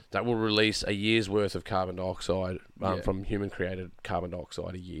that will release a year's worth of carbon dioxide from human-created carbon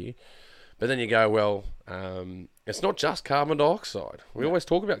dioxide a year. But then you go, well, it's not just carbon dioxide. We always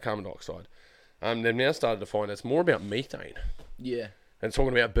talk about carbon dioxide. They've now started to find it's more about methane. Yeah. And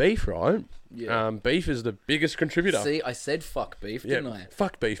talking about beef, right? Yeah. Beef is the biggest contributor. See, I said fuck beef, didn't I?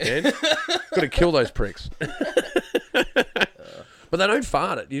 Fuck beef, man. Got to kill those pricks. But they don't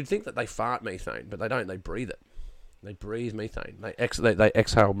fart it. You'd think that they fart methane, but they don't. They breathe it. They breathe methane. They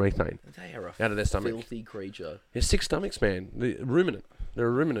exhale methane They are out of their stomach. filthy creature. There's 6 stomachs, man. They're ruminant. They're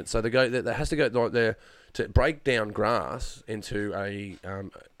a ruminant. So they has to go like there to break down grass into a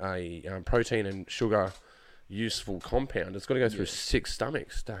protein and sugar useful compound. It's got to go through 6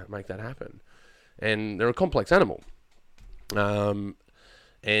 stomachs to make that happen. And they're a complex animal. If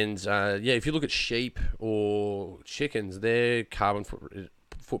you look at sheep or chickens, their carbon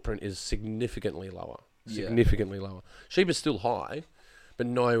footprint is significantly lower. Significantly lower. Sheep is still high, but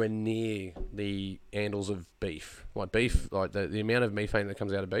nowhere near the handles of beef. Like the amount of methane that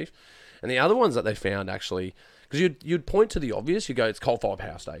comes out of beef. And the other ones that they found actually, because you'd point to the obvious, you go, it's coal-fired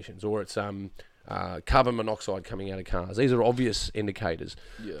power stations, or it's carbon monoxide coming out of cars. These are obvious indicators.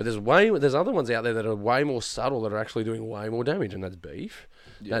 Yeah. But there's other ones out there that are way more subtle that are actually doing way more damage, and that's beef.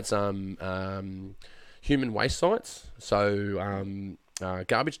 Yeah. That's human waste sites. So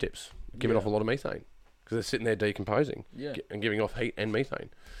garbage tips giving off a lot of methane because they're sitting there decomposing and giving off heat and methane.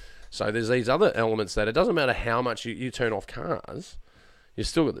 So there's these other elements that it doesn't matter how much you turn off cars. You're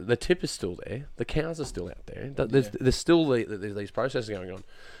still the tip is still there. The cows are still out there. There's still there's these processes going on.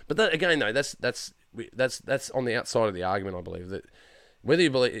 But that, again, though, that's on the outside of the argument. I believe that whether you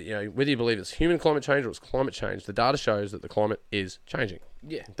believe it's human climate change or it's climate change, the data shows that the climate is changing.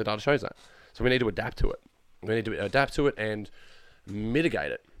 Yeah. The data shows that. So we need to adapt to it. We need to adapt to it and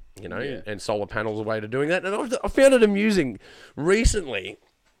mitigate it. And solar panels are a way to doing that. And I found it amusing recently.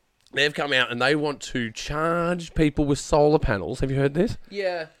 They've come out and they want to charge people with solar panels. Have you heard this?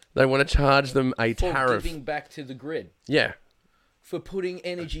 Yeah. They want to charge them a For tariff. giving back to the grid. Yeah. For putting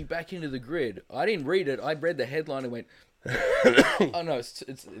energy back into the grid. I didn't read it. I read the headline and went, oh no, it's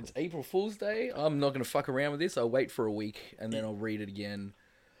April Fool's Day. I'm not going to fuck around with this. I'll wait for a week and then I'll read it again.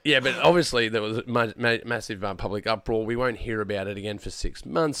 Yeah, but obviously there was massive public uproar. We won't hear about it again for 6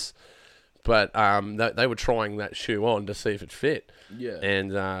 months. But they were trying that shoe on to see if it fit. Yeah.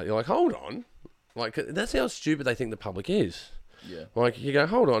 And you're like, hold on. Like, that's how stupid they think the public is. Yeah. Like, you go,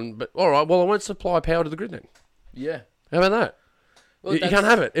 hold on, but all right, well, I won't supply power to the grid then. Yeah. How about that? Well, you can't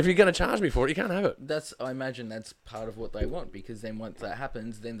have it. If you're going to charge me for it, you can't have it. I imagine that's part of what they want, because then once that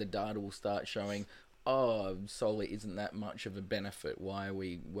happens, then the data will start showing, oh, solar isn't that much of a benefit. Why are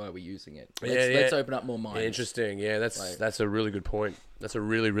we using it? Let's open up more minds. Interesting. Yeah, that's a really good point. That's a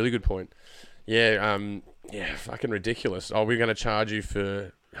really, really good point. Yeah, fucking ridiculous. Oh, we're going to charge you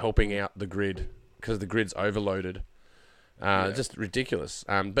for helping out the grid because the grid's overloaded. Just ridiculous.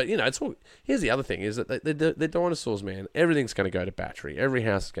 But it's all. Here's the other thing: is that the dinosaurs, man. Everything's going to go to battery. Every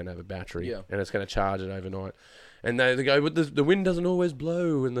house is going to have a battery, and it's going to charge it overnight. And they go, but the wind doesn't always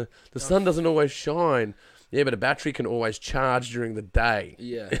blow, and the sun doesn't always shine. Yeah, but a battery can always charge during the day.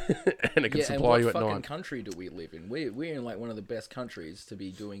 Yeah, and it can supply you at what fucking night. country do we live in? We're in like one of the best countries to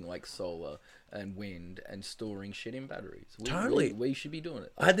be doing like solar and wind and storing shit in batteries. Totally. We should be doing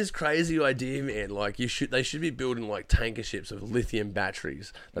it. I had this crazy idea, man. Like they should be building like tanker ships of lithium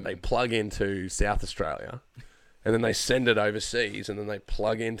batteries that they plug into South Australia, and then they send it overseas, and then they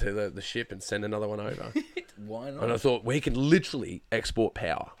plug into the ship and send another one over. Why not? And I thought we can literally export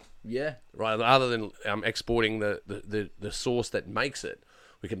power. Yeah. Right. Rather than exporting the source that makes it,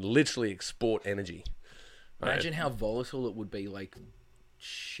 we can literally export energy. Imagine how volatile it would be, like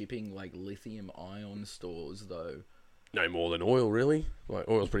shipping like lithium ion stores, though. No more than oil, really. Like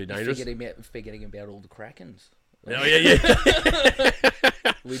oil's pretty dangerous. Forgetting about all the krakens. Oh yeah.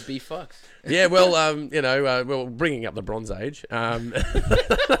 We'd be fucked. Yeah. Well, well, bringing up the Bronze Age.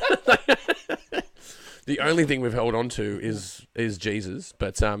 The only thing we've held on to is Jesus,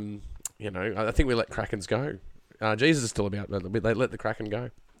 but I think we let Krakens go. Jesus is still about, they let the Kraken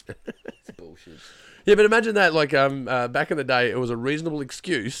go. It's bullshit. Yeah, but imagine that, like, back in the day, it was a reasonable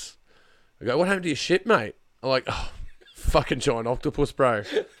excuse. I go, what happened to your ship, mate? I'm like, oh, fucking giant octopus, bro.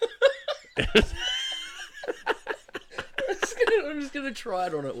 I I'm just gonna try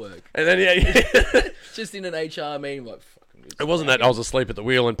it on at work. And then yeah. Just in an HR meeting, like fucking. It wasn't that I was asleep at the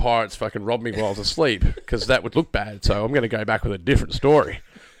wheel and pirates fucking robbed me while I was asleep, because that would look bad. So I'm going to go back with a different story.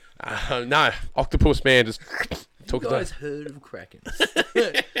 No, Octopus Man just took You guys heard of Krakens?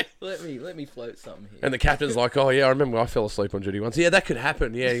 let me float something here. And the captain's like, oh yeah, I remember I fell asleep on duty once. Yeah, that could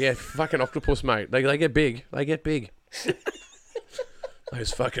happen. Yeah, fucking octopus, mate. They get big. They get big.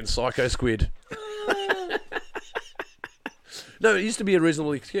 Those fucking psycho squid. No, it used to be a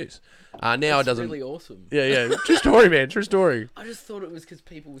reasonable excuse. Now it doesn't. Really awesome. Yeah. True story, man. True story. I just thought it was because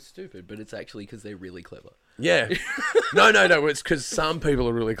people were stupid, but it's actually because they're really clever. Yeah. No. It's because some people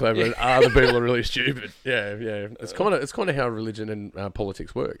are really clever and other people are really stupid. Yeah. It's kind of how religion and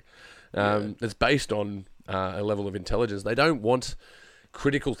politics work. It's based on a level of intelligence. They don't want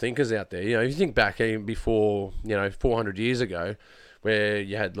critical thinkers out there. You know, if you think back even before, 400 years ago, where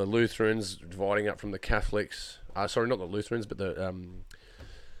you had the Lutherans dividing up from the Catholics. Sorry, not the Lutherans, but the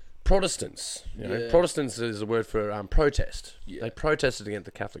Protestants. Protestants is a word for protest. Yeah. They protested against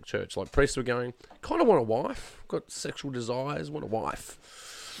the Catholic Church. Like priests were going, kind of want a wife, got sexual desires, want a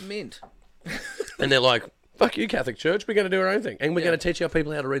wife. Mint. And they're like, fuck you, Catholic Church, we're going to do our own thing. And we're going to teach our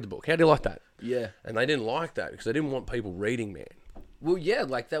people how to read the book. How do you like that? Yeah. And they didn't like that because they didn't want people reading, man. Well, yeah,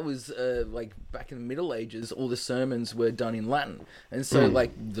 like that was like back in the Middle Ages, all the sermons were done in Latin. And so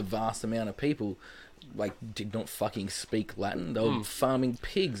like the vast amount of people like did not fucking speak Latin. They were farming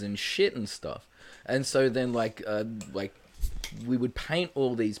pigs and shit and stuff. And so then like we would paint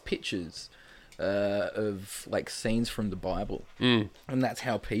all these pictures of like scenes from the Bible, and that's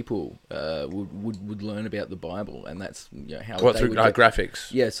how people would learn about the Bible, and that's how through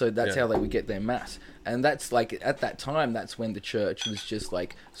graphics. Yeah, so that's how they would get their mass, and that's like at that time, that's when the church was just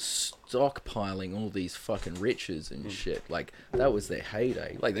like stockpiling all these fucking riches and shit. Like that was their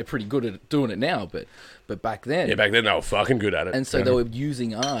heyday. Like they're pretty good at doing it now, but back then, back then they were fucking good at it, and so they were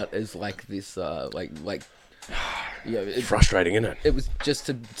using art as like this it's frustrating, isn't it? It was just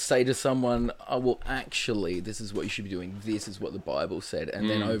to say to someone, oh, well, actually, this is what you should be doing. This is what the Bible said. And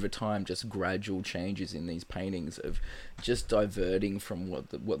then over time, just gradual changes in these paintings of just diverting from what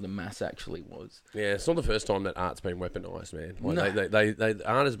the mass actually was. Yeah, it's not the first time that art's been weaponized, man. Like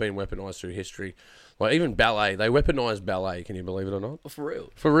art has been weaponized through history. Like even ballet, they weaponized ballet. Can you believe it or not? Oh, for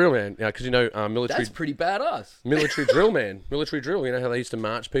real? For real, man. Yeah, because military. That's pretty badass. Military drill, man. Military drill. You know how they used to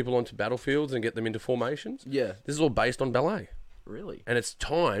march people onto battlefields and get them into formations? Yeah. This is all based on ballet. Really? And it's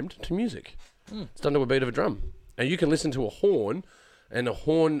timed to music. It's done to a beat of a drum, and you can listen to a horn, and the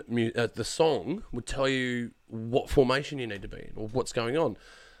horn, the song would tell you what formation you need to be in or what's going on.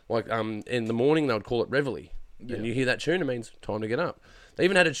 Like in the morning, they would call it reveille. Yeah. And you hear that tune, it means time to get up. They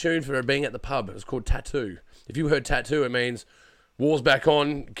even had a tune for being at the pub. It was called Tattoo. If you heard Tattoo, it means war's back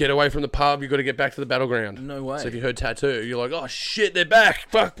on, get away from the pub, you've got to get back to the battleground. No way. So if you heard Tattoo, you're like, oh shit, they're back.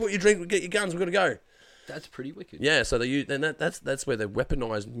 Fuck, put your drink, get your guns, we've got to go. That's pretty wicked. Yeah, so they use, and that's where they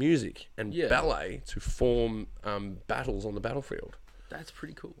weaponized music and ballet to form battles on the battlefield. That's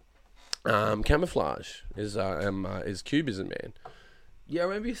pretty cool. Camouflage is cubism, man. Yeah, I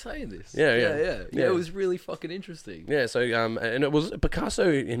remember you saying this. Yeah. It was really fucking interesting. Yeah, so and it was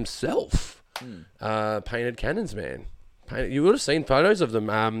Picasso himself painted cannons, man. You would have seen photos of them.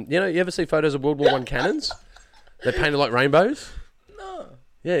 You ever see photos of World War I cannons? They're painted like rainbows. No.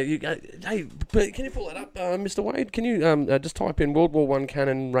 Yeah, hey, can you pull that up, Mr. Wade? Can you just type in World War I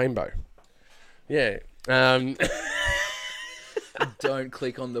cannon rainbow? Yeah. Don't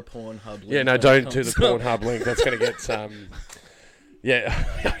click on the Pornhub link. Yeah, no, don't do the Pornhub link. That's going to get Yeah,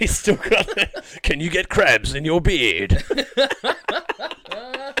 he's still got it. Can you get crabs in your beard?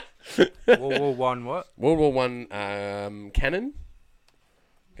 World War One, what? World War One cannon.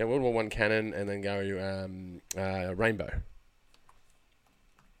 Okay, World War One cannon, and then go rainbow.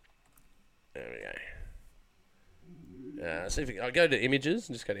 There we go. See if you, I'll go to images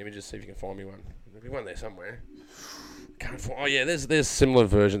and just go to images. See if you can find me one. There'll be one there somewhere. Can't find. Oh yeah, there's similar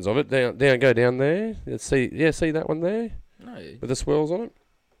versions of it. Go down there. Let's see. See that one there. No. With the swirls on it.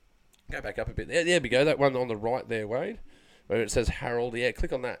 Go back up a bit. There we go. That one on the right there, Wade, where it says Harold. Yeah,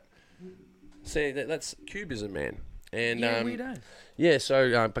 click on that. See, that's cubism, man. And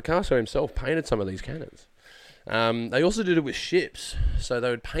so Picasso himself painted some of these cannons. They also did it with ships. So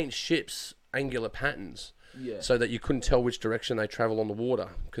they would paint ships angular patterns. Yeah. So that you couldn't tell which direction they travel on the water.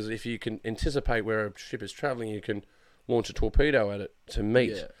 Because if you can anticipate where a ship is traveling, you can launch a torpedo at it to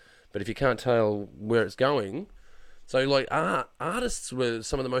meet. Yeah. But if you can't tell where it's going. So, like, artists were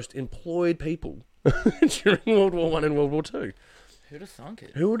some of the most employed people during World War I and World War II. Who'd have thunk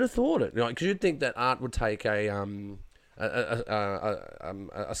it? Who would have thought it? Because you'd think that art would take a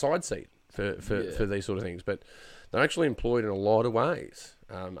side seat for these sort of things. But They're actually employed in a lot of ways,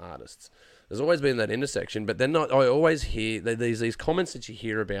 artists. There's always been that intersection, but they're not. I always hear these comments that you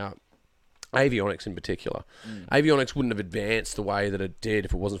hear about avionics in particular. Avionics wouldn't have advanced the way that it did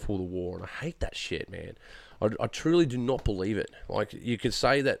if it wasn't for the war, and I hate that shit, man. I truly do not believe it. Like, you could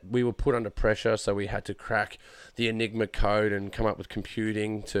say that we were put under pressure, so we had to crack the Enigma code and come up with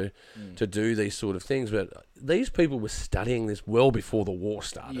computing to do these sort of things, but these people were studying this well before the war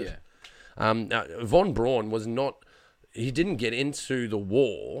started. Yeah. Now, von Braun was not... He didn't get into the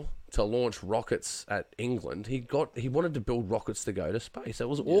war to launch rockets at England. He wanted to build rockets to go to space. That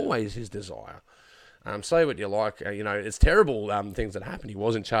was always his desire. Say what you like, it's terrible things that happened. He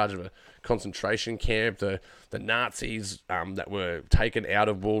was in charge of a concentration camp. The Nazis that were taken out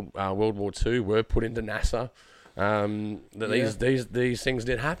of World War II were put into NASA. These things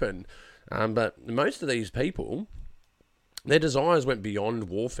did happen. But most of these people, their desires went beyond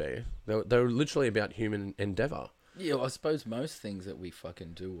warfare. They were literally about human endeavour. Yeah, well, I suppose most things that we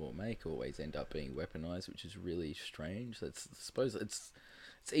fucking do or make always end up being weaponized, which is really strange. I suppose it's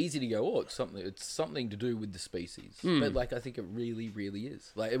easy to go, it's something to do with the species. But, like, I think it really, really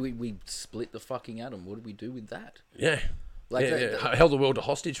is. Like, we split the fucking atom. What do we do with that? Yeah. Like, held the world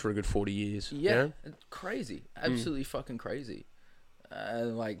hostage for a good 40 years. Yeah, it's crazy. Absolutely fucking crazy.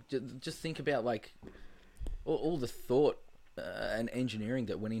 Like, just think about, like, all the thought and engineering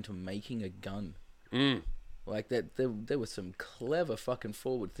that went into making a gun. Like, that there were some clever fucking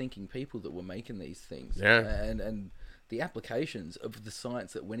forward-thinking people that were making these things. Yeah. And the applications of the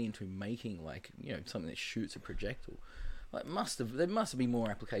science that went into making, like, something that shoots a projectile. Like, there must be more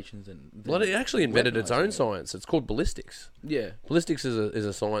applications than well, it actually invented its own weaponizing it. science. It's called ballistics. Yeah. Ballistics is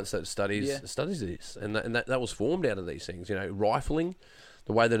a science that studies this, and that was formed out of these things. Rifling,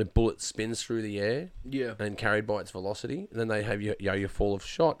 the way that a bullet spins through the air, and carried by its velocity. And then they have your fall of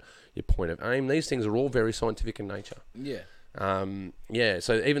shot, your point of aim. These things are all very scientific in nature. Yeah.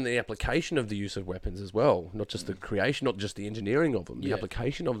 So even the application of the use of weapons as well, not just the creation, not just the engineering of them, the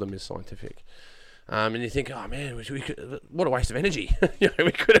application of them is scientific. And you think, oh man, we could, what a waste of energy.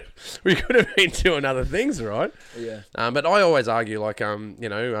 We could have been doing other things, right? Yeah. But I always argue, like,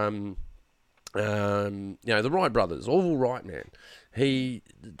 the Wright brothers, Orville Wright, man,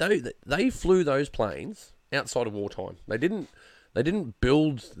 they flew those planes outside of wartime. They didn't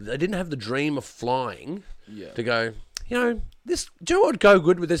have the dream of flying to go, do you know what would go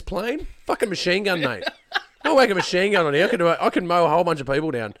good with this plane? Fucking machine gun, mate. I'll make a machine gun on here. I can mow a whole bunch of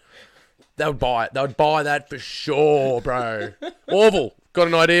people down. They would buy it. They would buy that for sure, bro. Orville, got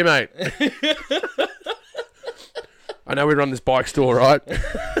an idea, mate. I know we run this bike store, right? We've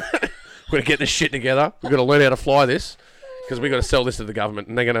got to get this shit together. We've got to learn how to fly this because we've got to sell this to the government,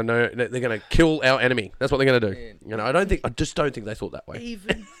 and they're going to kill our enemy. That's what they're going to do. Man. I just don't think they thought that way.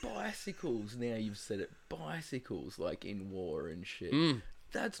 Even bicycles, now you've said it, bicycles, like, in war and shit.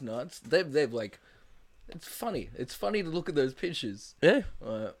 That's nuts. They've like, it's funny. It's funny to look at those pictures. Yeah.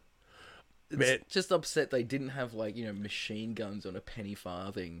 It's just upset they didn't have, like, machine guns on a penny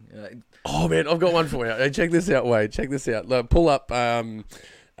farthing. Oh man, I've got one for you. Hey, check this out, Wade. Check this out. Pull up,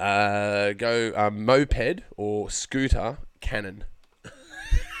 moped or scooter cannon.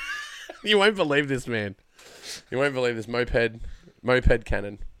 You won't believe this, man. You won't believe this. Moped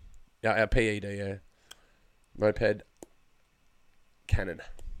cannon. Yeah, PED. Yeah. Moped cannon.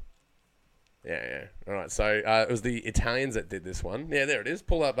 Yeah. All right. So it was the Italians that did this one. Yeah, there it is.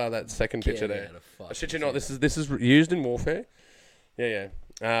 Pull up that second picture there. I shit you not. This is used in warfare. Yeah.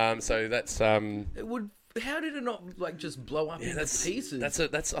 So that's It would. How did it not, like, just blow up into pieces? I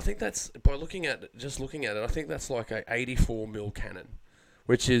think that's by looking at it. I think that's like a 84 mil cannon,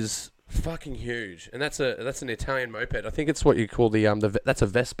 which is fucking huge. And that's an Italian moped. I think it's what you call that's a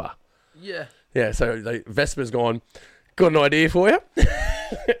Vespa. Yeah. Yeah. So Vespa's gone. Got an idea for you.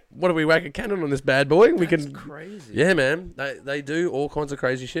 What do we whack a cannon on this bad boy? That's crazy. Yeah, man. They do all kinds of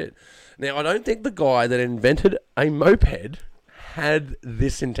crazy shit. Now, I don't think the guy that invented a moped had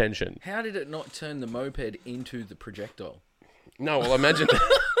this intention. How did it not turn the moped into the projectile? No, well, imagine.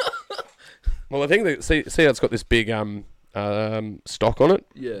 Well, I think that see how it's got this big stock on it.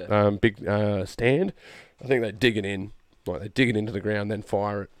 Yeah. Big stand. I think they dig it in, like they dig it into the ground, then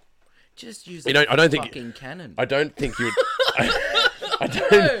fire it. Just use I don't think fucking cannon. I don't think you'd. I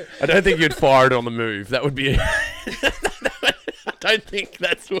don't think you'd fire it on the move. That would be. I don't think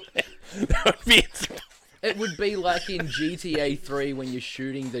that's what. That would be. It would be like in GTA 3 when you're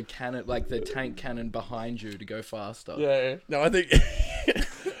shooting the cannon, like the tank cannon behind you to go faster. Yeah. No, I think.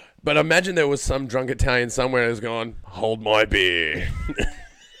 But imagine there was some drunk Italian somewhere who's gone, hold my beer.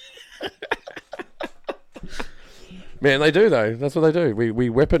 Man, they do though. That's what they do. We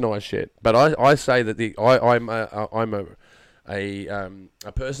weaponize shit. But I say that I'm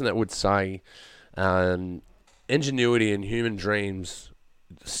a person that would say ingenuity and human dreams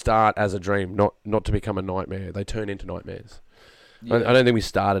start as a dream, not to become a nightmare. They turn into nightmares. Yeah. I don't think we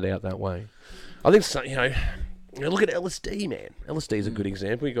started out that way. I think so, look at LSD, man. LSD is a good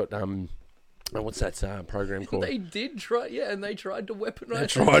example. You got what's that program called? They did try, and they tried to weaponize. They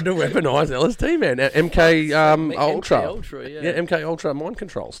tried to weaponize LSD, man. MK Ultra. MK Ultra, yeah. Yeah, MK Ultra mind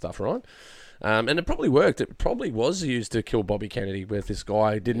control stuff, right? And it probably worked. It probably was used to kill Bobby Kennedy, where this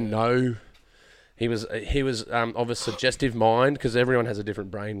guy didn't know he was of a suggestive mind, because everyone has a different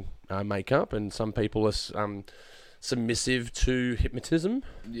brain makeup, and some people are submissive to hypnotism.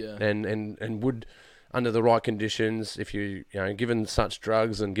 Yeah. And would, under the right conditions, if you given such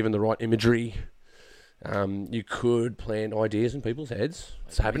drugs and given the right imagery, you could plant ideas in people's heads.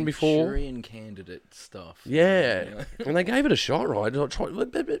 It's happened before. Manchurian candidate stuff. Yeah. And they gave it a shot, right? What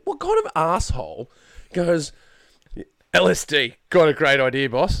kind of asshole goes, LSD, got a great idea,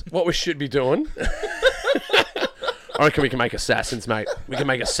 boss. What we should be doing. I reckon we can make assassins, mate. We can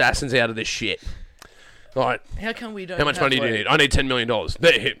make assassins out of this shit. All right. How come we don't? How much money do you need? I need $10 million.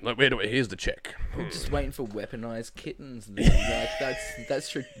 There, here. Here's the check. We're just waiting for weaponized kittens. Like,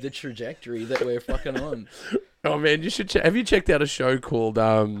 that's the trajectory that we're fucking on. Oh man, you should. Have you checked out a show called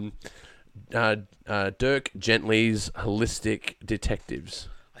Dirk Gently's Holistic Detectives?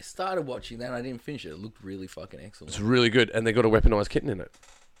 I started watching that. I didn't finish it. It looked really fucking excellent. It's really good, and they got a weaponized kitten in it.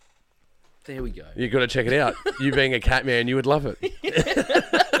 There we go. You got to check it out. You being a cat man, you would love it.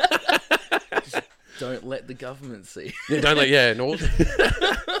 Don't let the government see. Yeah, don't let. Yeah, no.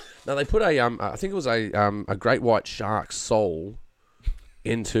 No, they put I think it was a great white shark soul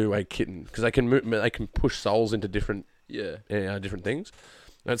into a kitten, because they can push souls into different different things.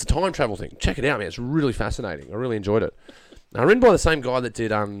 And it's a time travel thing. Check it out, man. It's really fascinating. I really enjoyed it. Written by the same guy that did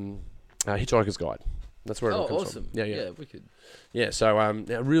Hitchhiker's Guide. That's where it comes awesome. from. Yeah, wicked. Yeah, so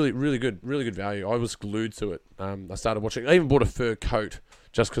really good value. I was glued to it. I started watching. I even bought a fur coat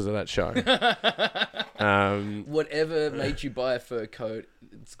just because of that show. Whatever made you buy a fur coat,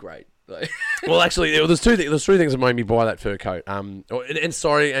 it's great. Like, well, actually, there's three things that made me buy that fur coat. And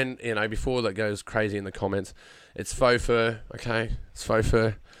sorry, and before that goes crazy in the comments, it's faux fur. Okay, it's faux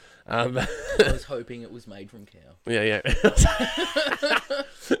fur. I was hoping it was made from cow. Yeah.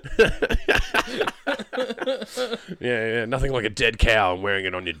 Yeah. Nothing like a dead cow and wearing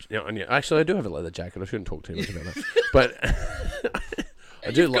it on your. Actually, I do have a leather jacket. I shouldn't talk too much about that. But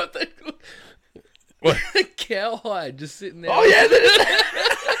I do like what? Cowhide just sitting there. Oh yeah,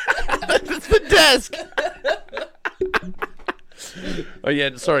 that's the desk. Oh yeah,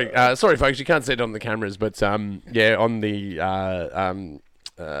 sorry, folks. You can't see it on the cameras, but on the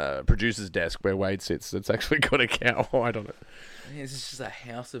producer's desk where Wade sits, it's actually got a cowhide on it. Man, this is just a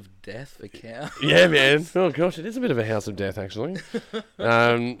house of death for cows. Yeah, man. Oh gosh, it is a bit of a house of death, actually.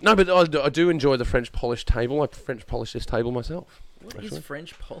 No, but I do enjoy the French polish table. I French polish this table myself. What is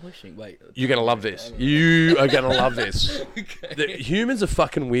French polishing? Wait, you're gonna love this. You are gonna love this. Okay. Humans are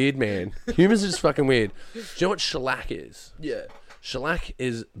fucking weird, man. Humans are just fucking weird. Do you know what shellac is? Yeah. Shellac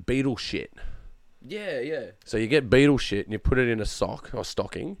is beetle shit. Yeah. So you get beetle shit and you put it in a sock or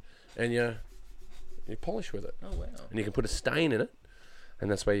stocking, and you polish with it. Oh wow! And you can put a stain in it, and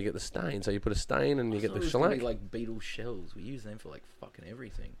that's where you get the stain. So you put a stain and you get the shellac. Like beetle shells, we use them for like fucking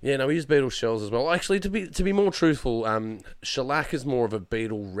everything. Yeah, no, we use beetle shells as well. Actually, to be more truthful, shellac is more of a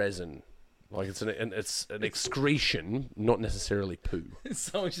beetle resin. Like it's an excretion, not necessarily poo.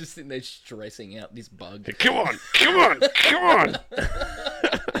 Someone's just sitting there stressing out this bug. Hey, come on!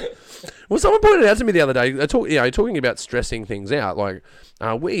 Well, someone pointed out to me the other day. Talking about stressing things out, like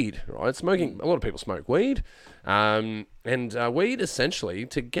weed, right? Smoking. A lot of people smoke weed, and weed essentially,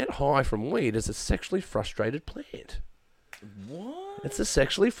 to get high from weed, is a sexually frustrated plant. What? It's a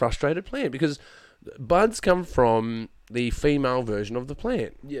sexually frustrated plant because buds come from the female version of the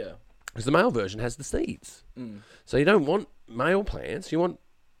plant. Yeah. Because the male version has the seeds. So you don't want male plants, you want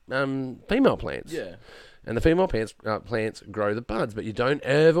female plants. Yeah. And the female plants grow the buds, but you don't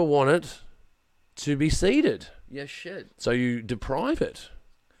ever want it to be seeded. Yeah, shit. So you deprive it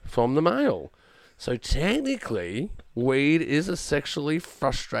from the male. So technically, weed is a sexually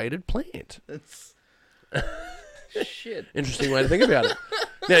frustrated plant. That's shit. Interesting way to think about it.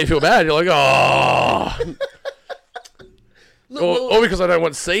 Now you feel bad. You're like, oh. Or because I don't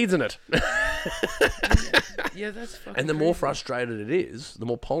want seeds in it. Yeah, that's fucking And the crazy. more frustrated it is, the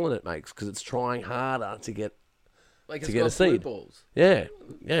more pollen it makes because it's trying harder to get like to get a seed. Blue balls. Yeah,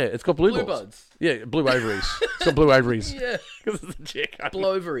 it's got blue balls. Buds. Yeah, blue ovaries. It's got blue ovaries. Yeah. Because it's a chick.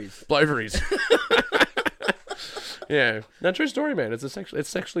 Blovaries. Blovaries. Yeah. No, true story, man. It's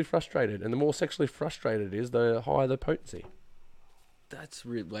sexually frustrated, and the more sexually frustrated it is, the higher the potency. That's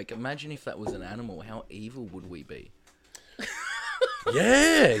real. Like, imagine if that was an animal. How evil would we be?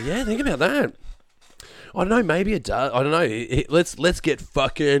 Yeah. Think about that. I don't know. Maybe it does. I don't know. Let's get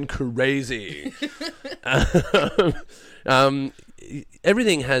fucking crazy.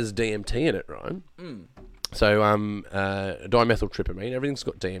 Everything has DMT in it, right? Mm. So dimethyltryptamine. Everything's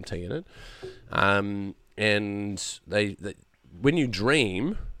got DMT in it. And they when you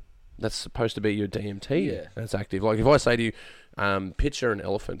dream, that's supposed to be your DMT that's active. Like if I say to you, picture an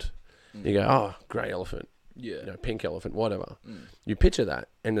elephant, you go, oh, grey elephant. Yeah. Pink elephant, whatever. You picture that,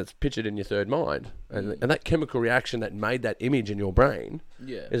 and it's pictured in your third mind, and that chemical reaction that made that image in your brain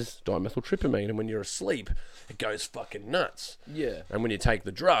is dimethyltryptamine. And when you're asleep, it goes fucking nuts. Yeah. And when you take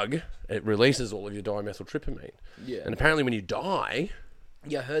the drug, it releases all of your dimethyltryptamine. Yeah. And apparently, when you die,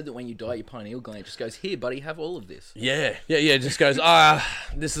 I heard that when you die, your pineal gland just goes, "Here, buddy, have all of this." it just goes,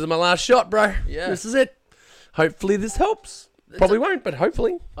 this is my last shot, bro. Yeah. This is it. Hopefully, this helps. Probably won't, but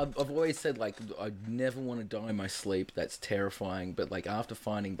hopefully. I've always said, like, I never want to die in my sleep. That's terrifying. But, like, after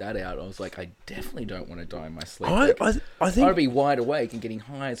finding that out, I was like, I definitely don't want to die in my sleep. I think I'd be wide awake and getting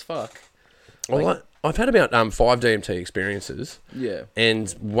high as fuck. Well, I've had about 5 DMT experiences. Yeah.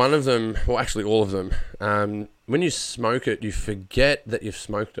 And one of them, well, actually all of them, when you smoke it, you forget that you've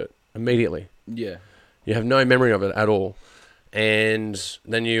smoked it immediately. Yeah. You have no memory of it at all. And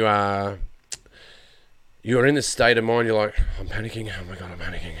then you're in this state of mind, you're like, I'm panicking, oh my God, I'm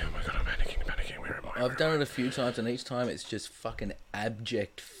panicking, where am I? I've done it a few times, and each time it's just fucking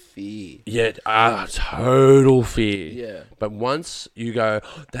abject fear. Yeah, total fear. Yeah. But once you go,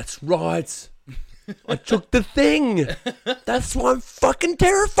 that's right, I took the thing, that's why I'm fucking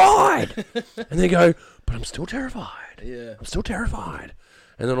terrified. And they go, but I'm still terrified. Yeah. I'm still terrified.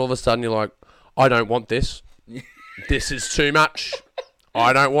 And then all of a sudden you're like, I don't want this. This is too much.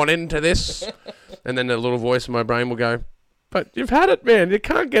 I don't want into this. And then the little voice in my brain will go, but you've had it, man. You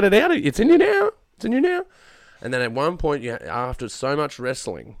can't get it out of you. It's in you now. It's in you now. And then at one point, after so much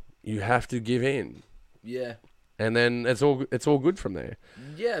wrestling, you have to give in. Yeah. And then it's all good from there.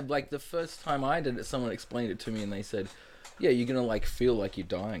 Yeah, like the first time I did it, someone explained it to me and they said, yeah, you're going to like feel like you're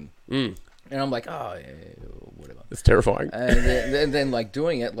dying. Mm. And I'm like, oh, yeah, whatever. It's terrifying. And then like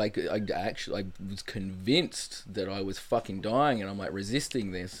doing it, like I was convinced that I was fucking dying, and I'm like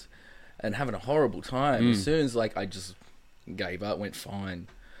resisting this and having a horrible time. As soon as like I just gave up, went fine.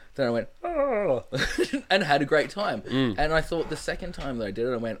 Then I went, oh, and had a great time. And I thought the second time that I did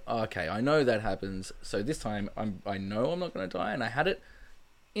it, I went, oh, okay, I know that happens. So this time I know I'm not going to die. And I had it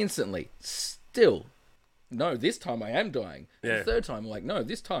instantly. Still, no, this time I am dying. Yeah. The third time, I'm like, no,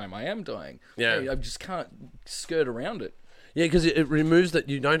 this time I am dying. Yeah. I just can't skirt around it. Yeah, because it removes that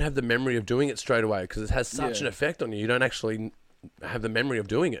you don't have the memory of doing it straight away, because it has such Yeah. an effect on you. You don't actually have the memory of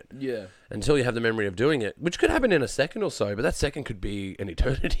doing it. Yeah. Until you have the memory of doing it, which could happen in a second or so, but that second could be an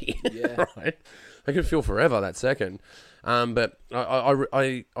eternity. Yeah. Right? It could feel forever, that second. But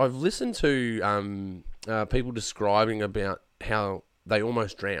I've listened to people describing about how they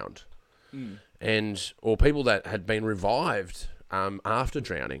almost drowned. Or people that had been revived after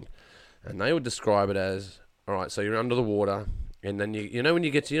drowning, and they would describe it as, all right, so you're under the water, and then when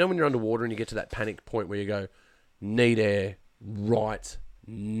you're underwater and you get to that panic point where you go, need air right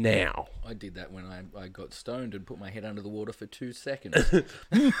now. I did that when I got stoned and put my head under the water for 2 seconds.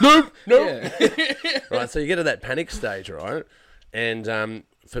 No. Yeah. Right, so you get to that panic stage, right? And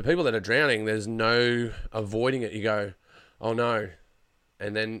for people that are drowning, there's no avoiding it. You go, oh no,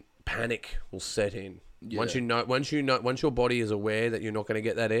 and then panic will set in. Yeah. Once your body is aware that you're not going to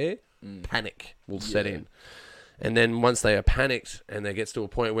get that air, panic will set in. And then once they are panicked and they gets to a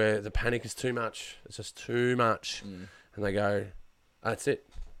point where the panic is too much, it's just too much, and they go, that's it.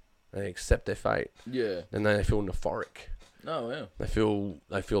 They accept their fate. Yeah. And then they feel euphoric. Oh, yeah. They feel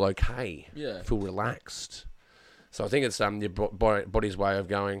okay. Yeah. They feel relaxed. So I think it's your body's way of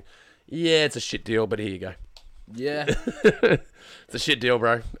going, yeah, it's a shit deal, but here you go. Yeah. It's a shit deal,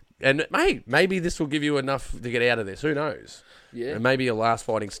 bro. And maybe this will give you enough to get out of this. Who knows? Yeah. And maybe a last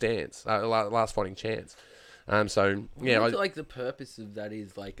fighting chance. So yeah, like the purpose of that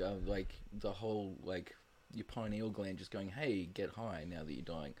is like the whole like your pineal gland just going, hey, get high now that you're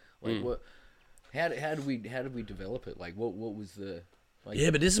dying. Like what? How did we develop it? Like what was the? Like,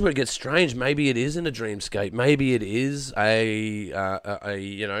 yeah, but this is where it gets strange. Maybe it is in a dreamscape. Maybe it is a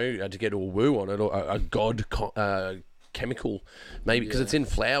to get all woo on it, or a god chemical. Maybe because it's in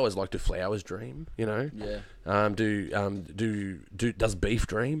flowers. Like, do flowers dream? You know. Yeah. Does beef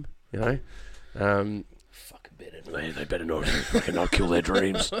dream? You know. Fucking better. They better not fucking not kill their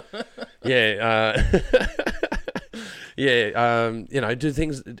dreams. Yeah. Yeah, do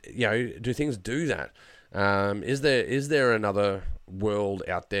things do that? Is there another world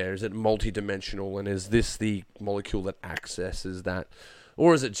out there? Is it multi-dimensional, and is this the molecule that accesses that,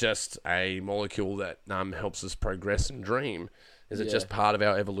 or is it just a molecule that helps us progress and dream? Is it just part of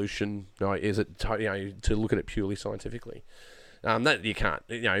our evolution? No, is it to look at it purely scientifically? That you can't,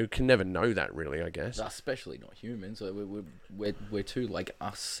 you can never know that really, I guess. Especially not humans. We're too like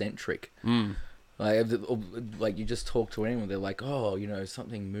us-centric. Mm. Like you just talk to anyone, they're like, oh,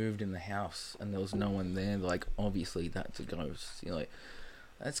 something moved in the house and there was no one there. They're like, obviously that's a ghost. Like,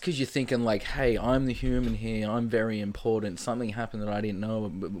 that's because you're thinking like, hey, I'm the human here. I'm very important. Something happened that I didn't know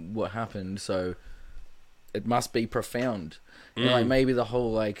what happened, so it must be profound. Like maybe the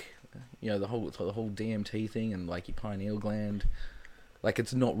whole the whole DMT thing and like your pineal gland, like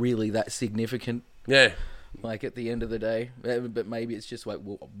it's not really that significant. Yeah. Like at the end of the day, but maybe it's just like,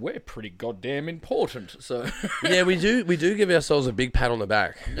 well, we're pretty goddamn important. So yeah, we do give ourselves a big pat on the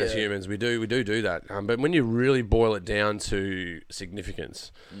back as humans. We do that. But when you really boil it down to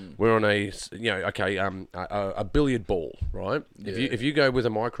significance, we're on a billiard ball, right? Yeah. If you go with a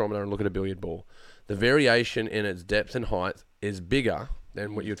micrometer and look at a billiard ball, the variation in its depth and height is bigger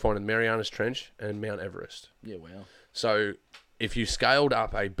than what you'd find in the Marianas Trench and Mount Everest. Yeah, wow. So if you scaled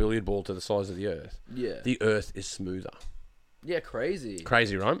up a billiard ball to the size of the Earth, the Earth is smoother. Yeah, crazy.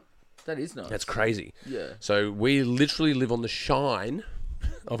 Crazy, right? That is nice. That's crazy. Yeah. So we literally live on the shine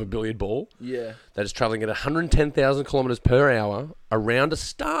of a billiard ball. Yeah. That is travelling at 110,000 kilometres per hour around a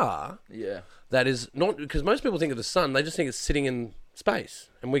star. Yeah. That is not, because most people think of the sun, they just think it's sitting in space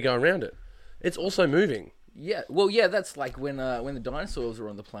and we go around it. It's also moving. Yeah. Well, yeah, that's like when the dinosaurs were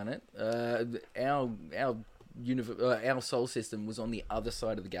on the planet. Our solar system was on the other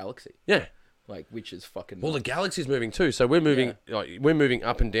side of the galaxy. Yeah. Like, which is fucking Well, nuts. the galaxy's moving too, so we're moving we're moving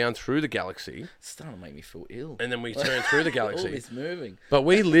up and down through the galaxy. It's starting to make me feel ill. And then we turn through the galaxy. All this moving. But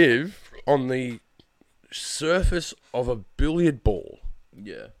we live on the surface of a billiard ball.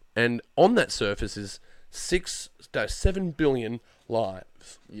 Yeah. And on that surface is 7 billion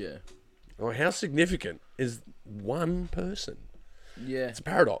lives. Yeah. Well, how significant is one person? Yeah. It's a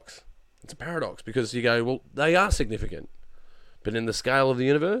paradox. It's a paradox because you go, well, they are significant, but in the scale of the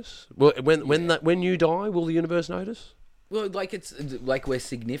universe, well, when you die, will the universe notice? Well, like it's like we're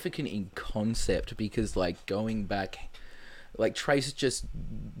significant in concept because like going back, like trace just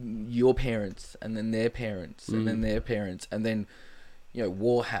your parents and then their parents and then their parents and then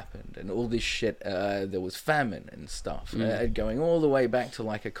war happened and all this shit. There was famine and stuff, going all the way back to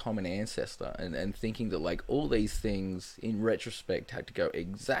like a common ancestor, and thinking that like all these things in retrospect had to go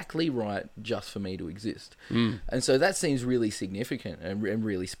exactly right just for me to exist. And so that seems really significant and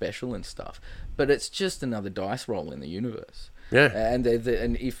really special and stuff. But it's just another dice roll in the universe. Yeah. And if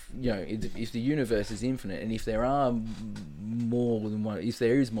if the universe is infinite, and if there are more than one, if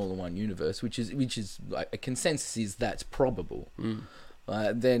there is more than one universe, which is like a consensus is that's probable.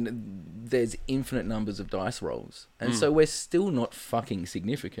 Then there's infinite numbers of dice rolls, and so we're still not fucking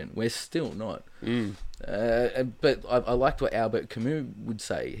significant. We're still not. But I liked what Albert Camus would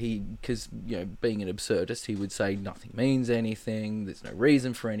say. Because being an absurdist, he would say nothing means anything. There's no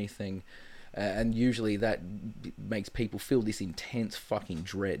reason for anything, and usually that makes people feel this intense fucking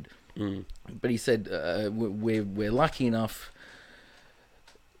dread. But he said we're lucky enough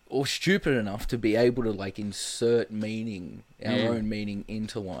or stupid enough to be able to like insert meaning, our own meaning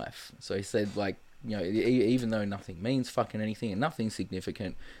into life. So he said like, even though nothing means fucking anything and nothing's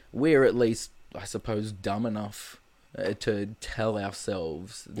significant, we're at least, I suppose, dumb enough to tell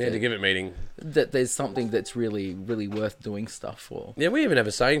ourselves to give it meaning, that there's something that's really, really worth doing stuff for. Yeah, we even have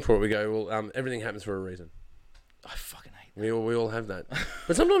a saying for it. We go, well, everything happens for a reason. I fucking hate that. We all have that.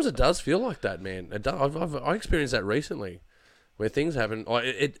 But sometimes it does feel like that, man. It does. I experienced that recently. Where things happen,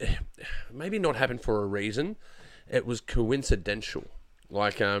 it maybe not happened for a reason. It was coincidental.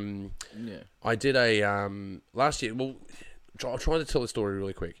 Like, I did a last year. Well, I'll try to tell the story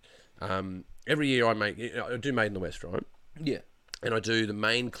really quick. Every year I do Made in the West, right? Yeah. And I do the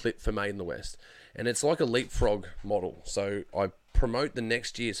main clip for Made in the West, and it's like a leapfrog model. So I promote the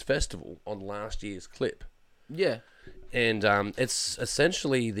next year's festival on last year's clip. Yeah. And it's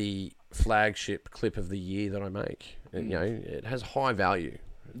essentially the flagship clip of the year that I make. And, it has high value,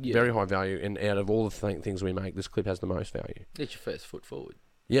 very high value, and out of all the things we make, this clip has the most value. It's your first foot forward.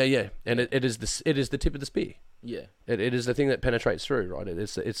 Yeah, and it is the tip of the spear. Yeah, it is the thing that penetrates through, right?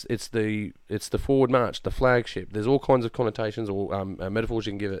 It's the forward march, the flagship. There's all kinds of connotations or metaphors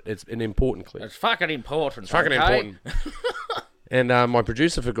you can give it. It's an important clip. It's fucking important. It's fucking important. And my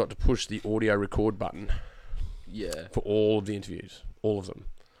producer forgot to push the audio record button. Yeah. For all of the interviews, all of them.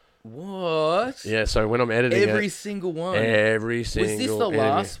 What? Yeah, so when I'm editing Every it, single one. every single Was this the interview.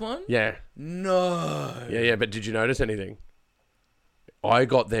 last one? Yeah. No. Yeah, but did you notice anything? I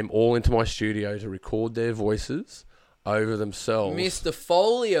got them all into my studio to record their voices over themselves. Mr.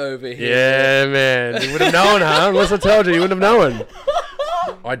 Foley over here. Yeah, man. You would have known, huh? Unless I told you, you wouldn't have known.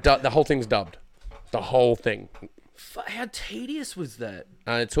 The whole thing's dubbed. The whole thing. How tedious was that?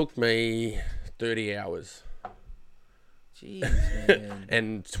 It took me 30 hours. Jeez, man.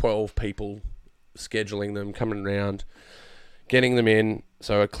 And 12 people scheduling them, coming around, getting them in.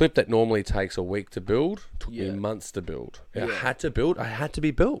 So a clip that normally takes a week to build took me months to build. I had to build. I had to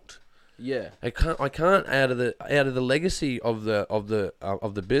be built. Yeah. I can't out of the legacy of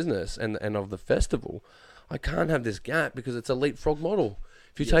the business and of the festival. I can't have this gap because it's a leapfrog model.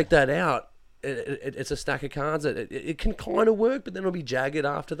 If you take that out, it's a stack of cards. It can kind of work, but then it'll be jagged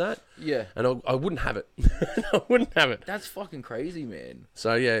after that. Yeah. And I wouldn't have it. I wouldn't have it. That's fucking crazy, man.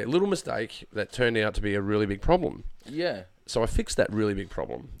 So yeah, a little mistake that turned out to be a really big problem. Yeah. So I fixed that really big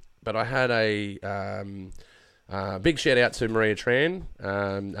problem. But I had a big shout out to Maria Tran,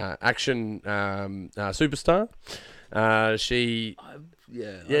 action superstar. She...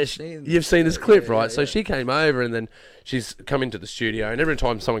 you've seen this clip, right? So she came over and then she's come into the studio, and every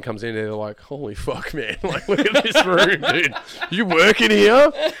time someone comes in, they're like, "Holy fuck, man! Like, look at this room, dude. You work in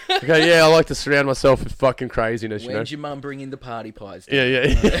here?" Okay, yeah, I like to surround myself with fucking craziness. When'd your mum bring in the party pies?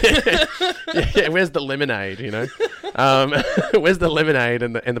 Yeah. Where's the lemonade? You know, where's the lemonade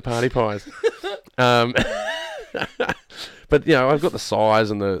and the party pies? But you know, I've got the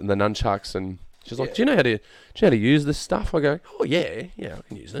size and the nunchucks and. She's like, do you know how to use this stuff? I go, oh yeah, I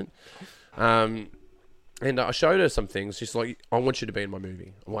can use it. And I showed her some things. She's like, I want you to be in my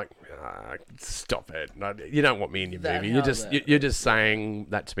movie. I'm like, stop it. No, you don't want me in your movie. You're just saying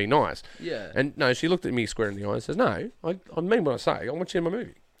that to be nice. Yeah. And no, she looked at me square in the eye and says, no, I mean what I say. I want you in my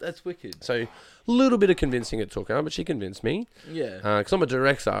movie. That's wicked. So a little bit of convincing it took her, but she convinced me. Yeah. Because I'm a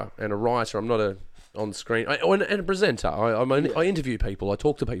director and a writer. I'm not a on screen and a presenter. I interview people. I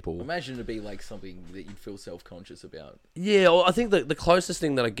talk to people. Imagine it'd be like something that you'd feel self-conscious about. Yeah, well, I think the closest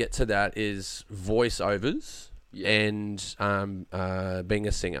thing that I get to that is voiceovers and being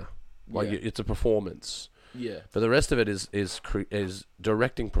a singer. Like it's a performance. Yeah. But the rest of it is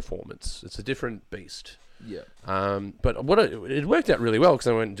directing performance. It's a different beast. Yeah. But it worked out really well because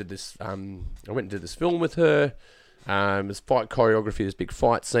I went and did this film with her. There's fight choreography, this big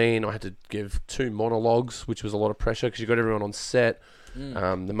fight scene. I had to give 2 monologues, which was a lot of pressure because you got everyone on set.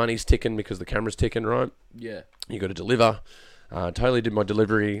 The money's ticking because the camera's ticking, right? Yeah. You got to deliver. Totally did my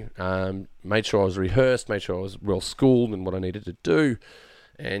delivery. Made sure I was rehearsed. Made sure I was well schooled in what I needed to do.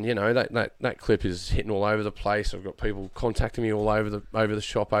 And you know that clip is hitting all over the place. I've got people contacting me all over the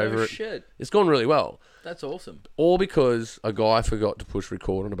shop over it. Shit. It's gone really well. That's awesome. All because a guy forgot to push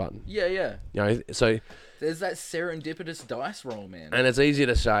record on a button. Yeah. You know, so. There's that serendipitous dice roll, man. And it's easy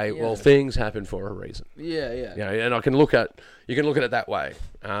to say, well, things happen for a reason. Yeah. You know, and you can look at it that way.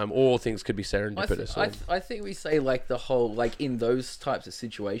 Or things could be serendipitous. I think we say like the whole, like in those types of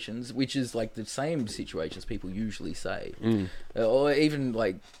situations, which is like the same situations people usually say. Or even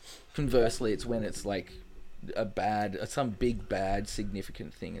like conversely, it's when it's like some big bad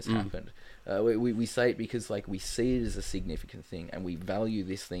significant thing has happened. We say it because like we see it as a significant thing and we value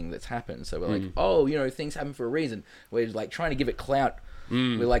this thing that's happened. So we're like, oh, you know, things happen for a reason. We're like trying to give it clout.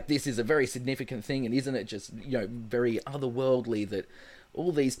 We're like, this is a very significant thing, and isn't it just, you know, very otherworldly that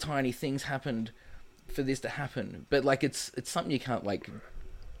all these tiny things happened for this to happen? But like it's something you can't like.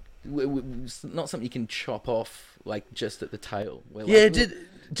 It's not something you can chop off like just at the tail. We're yeah, like,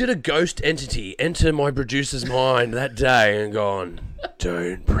 did a ghost entity enter my producer's mind that day and gone,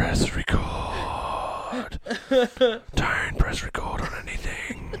 don't press record. Don't press record on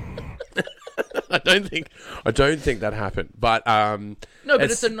anything. I don't think that happened. But no,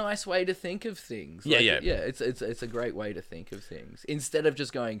 but it's a nice way to think of things. Like, yeah. It's a great way to think of things. Instead of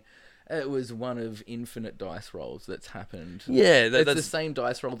just going, it was one of infinite dice rolls that's happened. Yeah, it's the same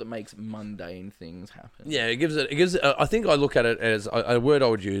dice roll that makes mundane things happen. Yeah, it gives. I think I look at it as a word I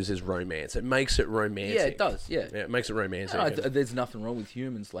would use is romance. It makes it romantic. Yeah, it does. Yeah, it makes it romantic. No, there's nothing wrong with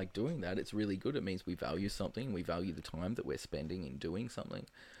humans like doing that. It's really good. It means we value something. We value the time that we're spending in doing something.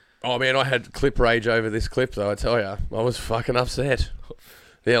 Oh man, I had clip rage over this clip though. I tell you, I was fucking upset.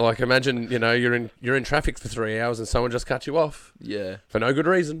 Yeah, like imagine, you know, you're in traffic for 3 hours and someone just cut you off. Yeah. For no good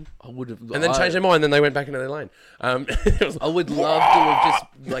reason. I would have. And then changed their mind, then they went back into their lane. I would love to have just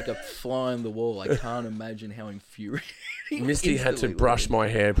like a fly on the wall. I can't imagine how infuriating. Misty had to brush my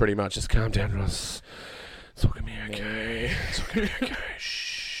hair pretty much. Just calm down, Ross. It's all gonna be okay. It's all gonna be okay.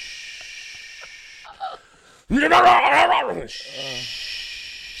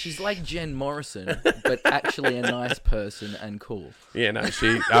 Shh. She's like Jen Morrison, but actually a nice person and cool. Yeah, no,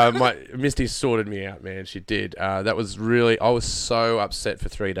 she, Misty sorted me out, man. She did. That was really, I was so upset for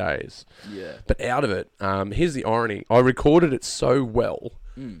 3 days. Yeah. But out of it, here's the irony. I recorded it so well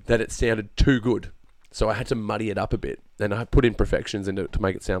that it sounded too good. So I had to muddy it up a bit. And I put imperfections into it to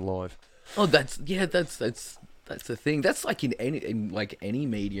make it sound live. Oh, that's the thing. That's like in any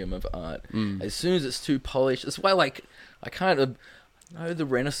medium of art. As soon as it's too polished, that's why like I kind of know the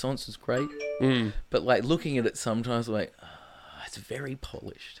Renaissance was great, but like looking at it sometimes, like it's very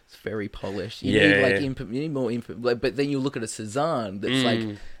polished. It's very polished. You need like you need more input. Like, but then you look at a Cezanne that's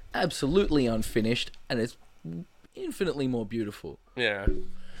like absolutely unfinished, and it's infinitely more beautiful. Yeah.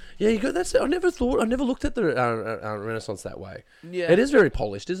 Yeah, you got that's. I never looked at the Renaissance that way. Yeah, it is very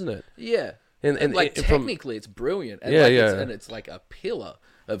polished, isn't it? Yeah, and like technically, it's brilliant. And it's like a pillar,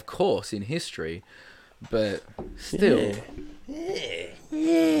 of course, in history, but still,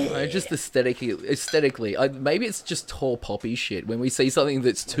 just aesthetically, maybe it's just tall poppy shit. When we see something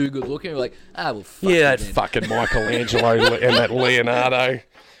that's too good looking, we're like, well, fuck that fucking Michelangelo and that Leonardo.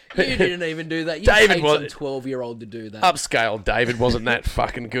 You didn't even do that. You paid some 12-year-old to do that. Upscale David wasn't that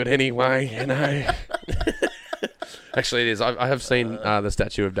fucking good anyway, you know. Actually, it is. I have seen the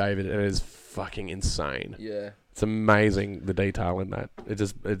statue of David, and it is fucking insane. Yeah, it's amazing the detail in that.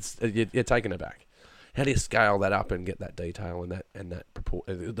 You're taken aback. How do you scale that up and get that detail and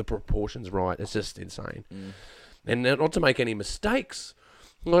the proportions right? It's just insane. And not to make any mistakes.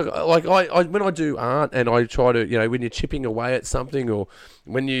 Like I when I do art and I try to, you know, when you're chipping away at something or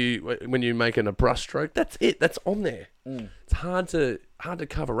when you're making a brush stroke, that's it. That's on there. It's hard to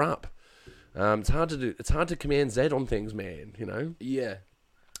cover up. It's hard to do. It's hard to Command Z on things, man. You know. Yeah.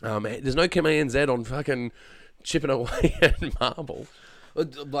 There's no Command Z on fucking chipping away at marble.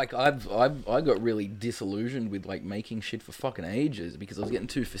 Like I got really disillusioned with like making shit for fucking ages because I was getting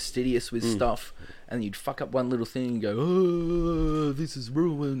too fastidious with stuff, and you'd fuck up one little thing and go, oh, this is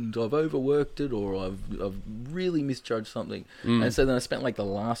ruined. I've overworked it, or I've really misjudged something. And so then I spent like the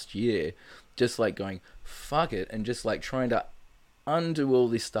last year just like going fuck it and just like trying to undo all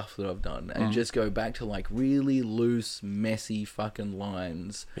this stuff that I've done and just go back to like really loose, messy fucking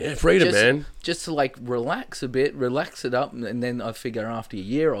lines. Yeah, freedom, man. Just to like relax a bit, relax it up, and then I figure after a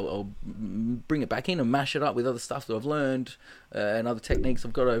year I'll bring it back in and mash it up with other stuff that I've learned and other techniques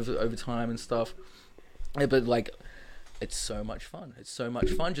I've got over time and stuff. But like, it's so much fun. It's so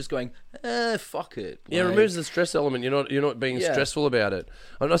much fun just going, fuck it. Yeah, it removes the stress element. You're not being stressful about it.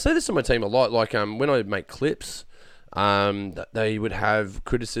 And I say this to my team a lot. Like when I make clips. They would have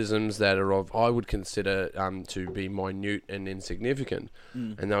criticisms that are of I would consider to be minute and insignificant,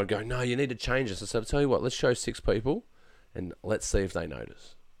 and they would go, "No, you need to change this." I said, "I'll tell you what, let's show 6 people, and let's see if they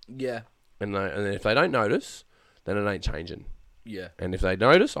notice." Yeah. And if they don't notice, then it ain't changing. Yeah. And if they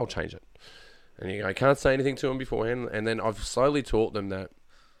notice, I'll change it. And I can't say anything to them beforehand. And then I've slowly taught them that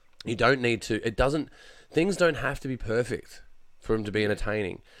you don't need to. Things don't have to be perfect for them to be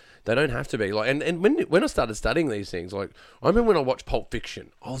entertaining. They don't have to be like, and when I started studying these things, like I remember when I watched Pulp Fiction,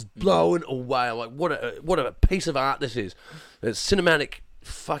 I was blown away. I'm like, what a piece of art this is! It's cinematic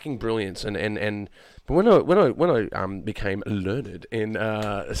fucking brilliance. But when I became learned in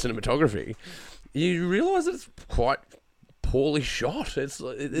cinematography, you realise it's quite poorly shot. There's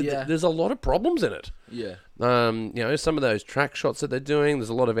a lot of problems in it. Yeah. Some of those track shots that they're doing, there's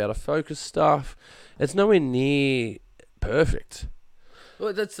a lot of out of focus stuff. It's nowhere near perfect.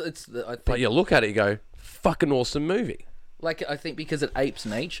 Well, I think, but you look at it, you go, fucking awesome movie. Like, I think because it apes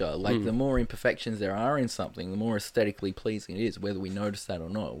nature. Like, the more imperfections there are in something, the more aesthetically pleasing it is, whether we notice that or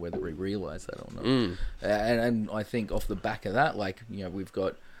not, whether we realise that or not. And I think off the back of that, like, we've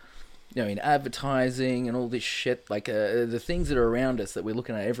got, in advertising and all this shit, like, the things that are around us that we're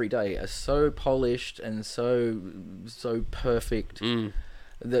looking at every day are so polished and so perfect.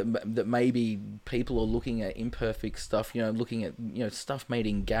 That maybe people are looking at imperfect stuff, looking at stuff made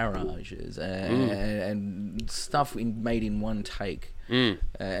in garages and stuff made in one take,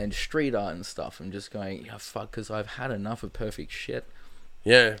 and street art and stuff, and just going, fuck, because I've had enough of perfect shit.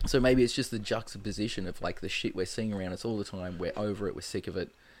 Yeah. So maybe it's just the juxtaposition of like the shit we're seeing around us all the time. We're over it. We're sick of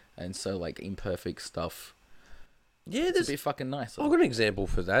it, and so like imperfect stuff. Yeah, it's a bit fucking nice. I've got an example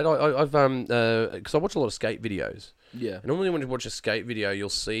for that. I've because I watch a lot of skate videos. Yeah. And normally when you watch a skate video, you'll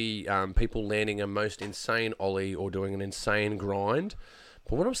see people landing a most insane ollie or doing an insane grind.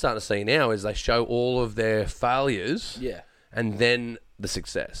 But what I'm starting to see now is they show all of their failures. Yeah. And then the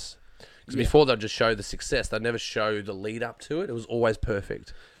success. Because before they'd just show the success, they'd never show the lead up to it. It was always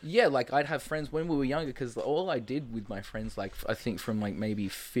perfect. Yeah, like I'd have friends when we were younger, because all I did with my friends, like I think from like maybe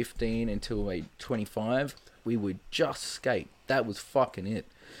 15 until like 25, we would just skate. that was fucking it.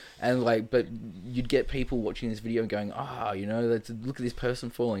 And like, but you'd get people watching this video and going, you know, look at this person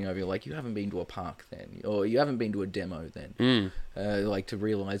falling over. You're like, you haven't been to a park then, or you haven't been to a demo then. Like, to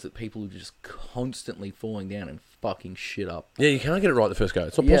realise that people are just constantly falling down and fucking shit up. Yeah, you can't get it right the first go.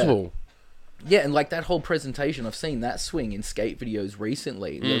 It's not possible. Yeah, and like that whole presentation, I've seen that swing in skate videos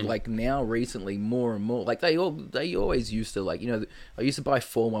recently. Like now, recently, more and more. Like they always used to, like, you know, I used to buy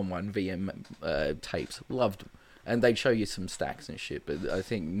 411 VM tapes, loved them. And they'd show you some stacks and shit. But I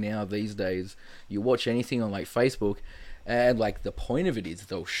think now these days, you watch anything on like Facebook, and like the point of it is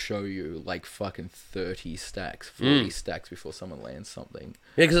they'll show you like fucking 30 stacks, 40 stacks before someone lands something.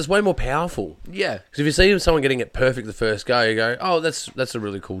 Yeah, because it's way more powerful. Yeah. Because if you see someone getting it perfect the first go, you go, oh, that's a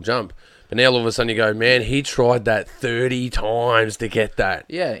really cool jump. But now all of a sudden you go, man, he tried that 30 times to get that.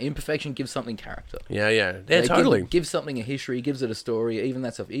 Yeah, imperfection gives something character. Yeah, totally. Gives something a history, gives it a story, even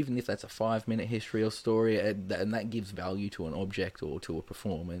if that's a 5-minute history or story, and that gives value to an object or to a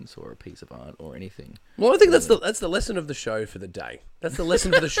performance or a piece of art or anything. Well, I think that's the lesson of the show for the day. That's the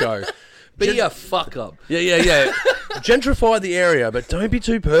lesson for the show. Be a fuck up. Yeah. Gentrify the area, but don't be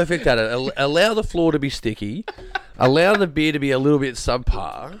too perfect at it. Allow the floor to be sticky. Allow the beer to be a little bit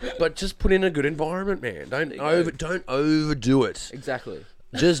subpar, but just put in a good environment, man. Don't overdo it. Exactly.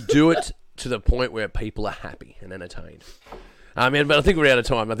 Just do it to the point where people are happy and entertained. Man, but I think we're out of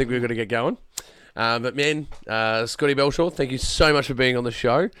time. I think we've got to get going. But man, Scotty Belshaw, thank you so much for being on the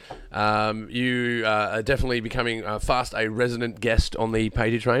show. You are definitely becoming fast a resident guest on the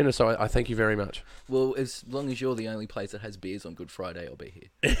Pagey train, so I thank you very much. Well, as long as you're the only place that has beers on Good Friday, I'll be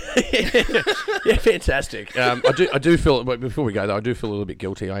here. Yeah, fantastic. I do feel, before we go though, I do feel a little bit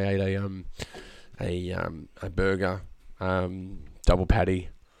guilty. I ate a burger, double patty,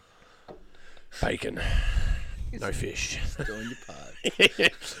 bacon, no fish. Doing your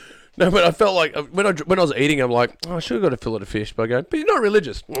part. No, but I felt like when I was eating, I'm like, I should have got a fillet of fish. But I go, but you're not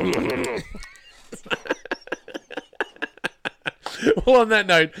religious. Well, on that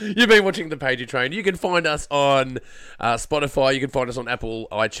note, you've been watching The Pagey Train. You can find us on Spotify. You can find us on Apple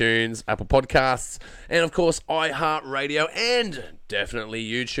iTunes, Apple Podcasts, and, of course, iHeartRadio, and definitely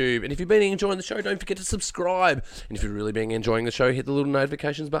YouTube. And if you've been enjoying the show, don't forget to subscribe. And if you've really been enjoying the show, hit the little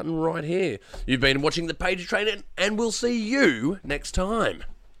notifications button right here. You've been watching The Pagey Train, and we'll see you next time.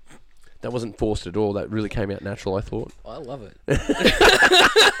 That wasn't forced at all. That really came out natural, I thought. I love it.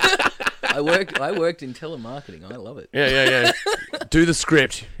 I worked in telemarketing. I love it. Yeah. Do the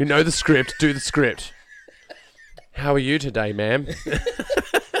script. You know the script. Do the script. How are you today, ma'am?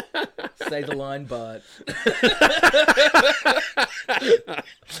 Say the line, Bart.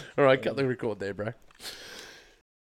 All right, cut the record there, bro.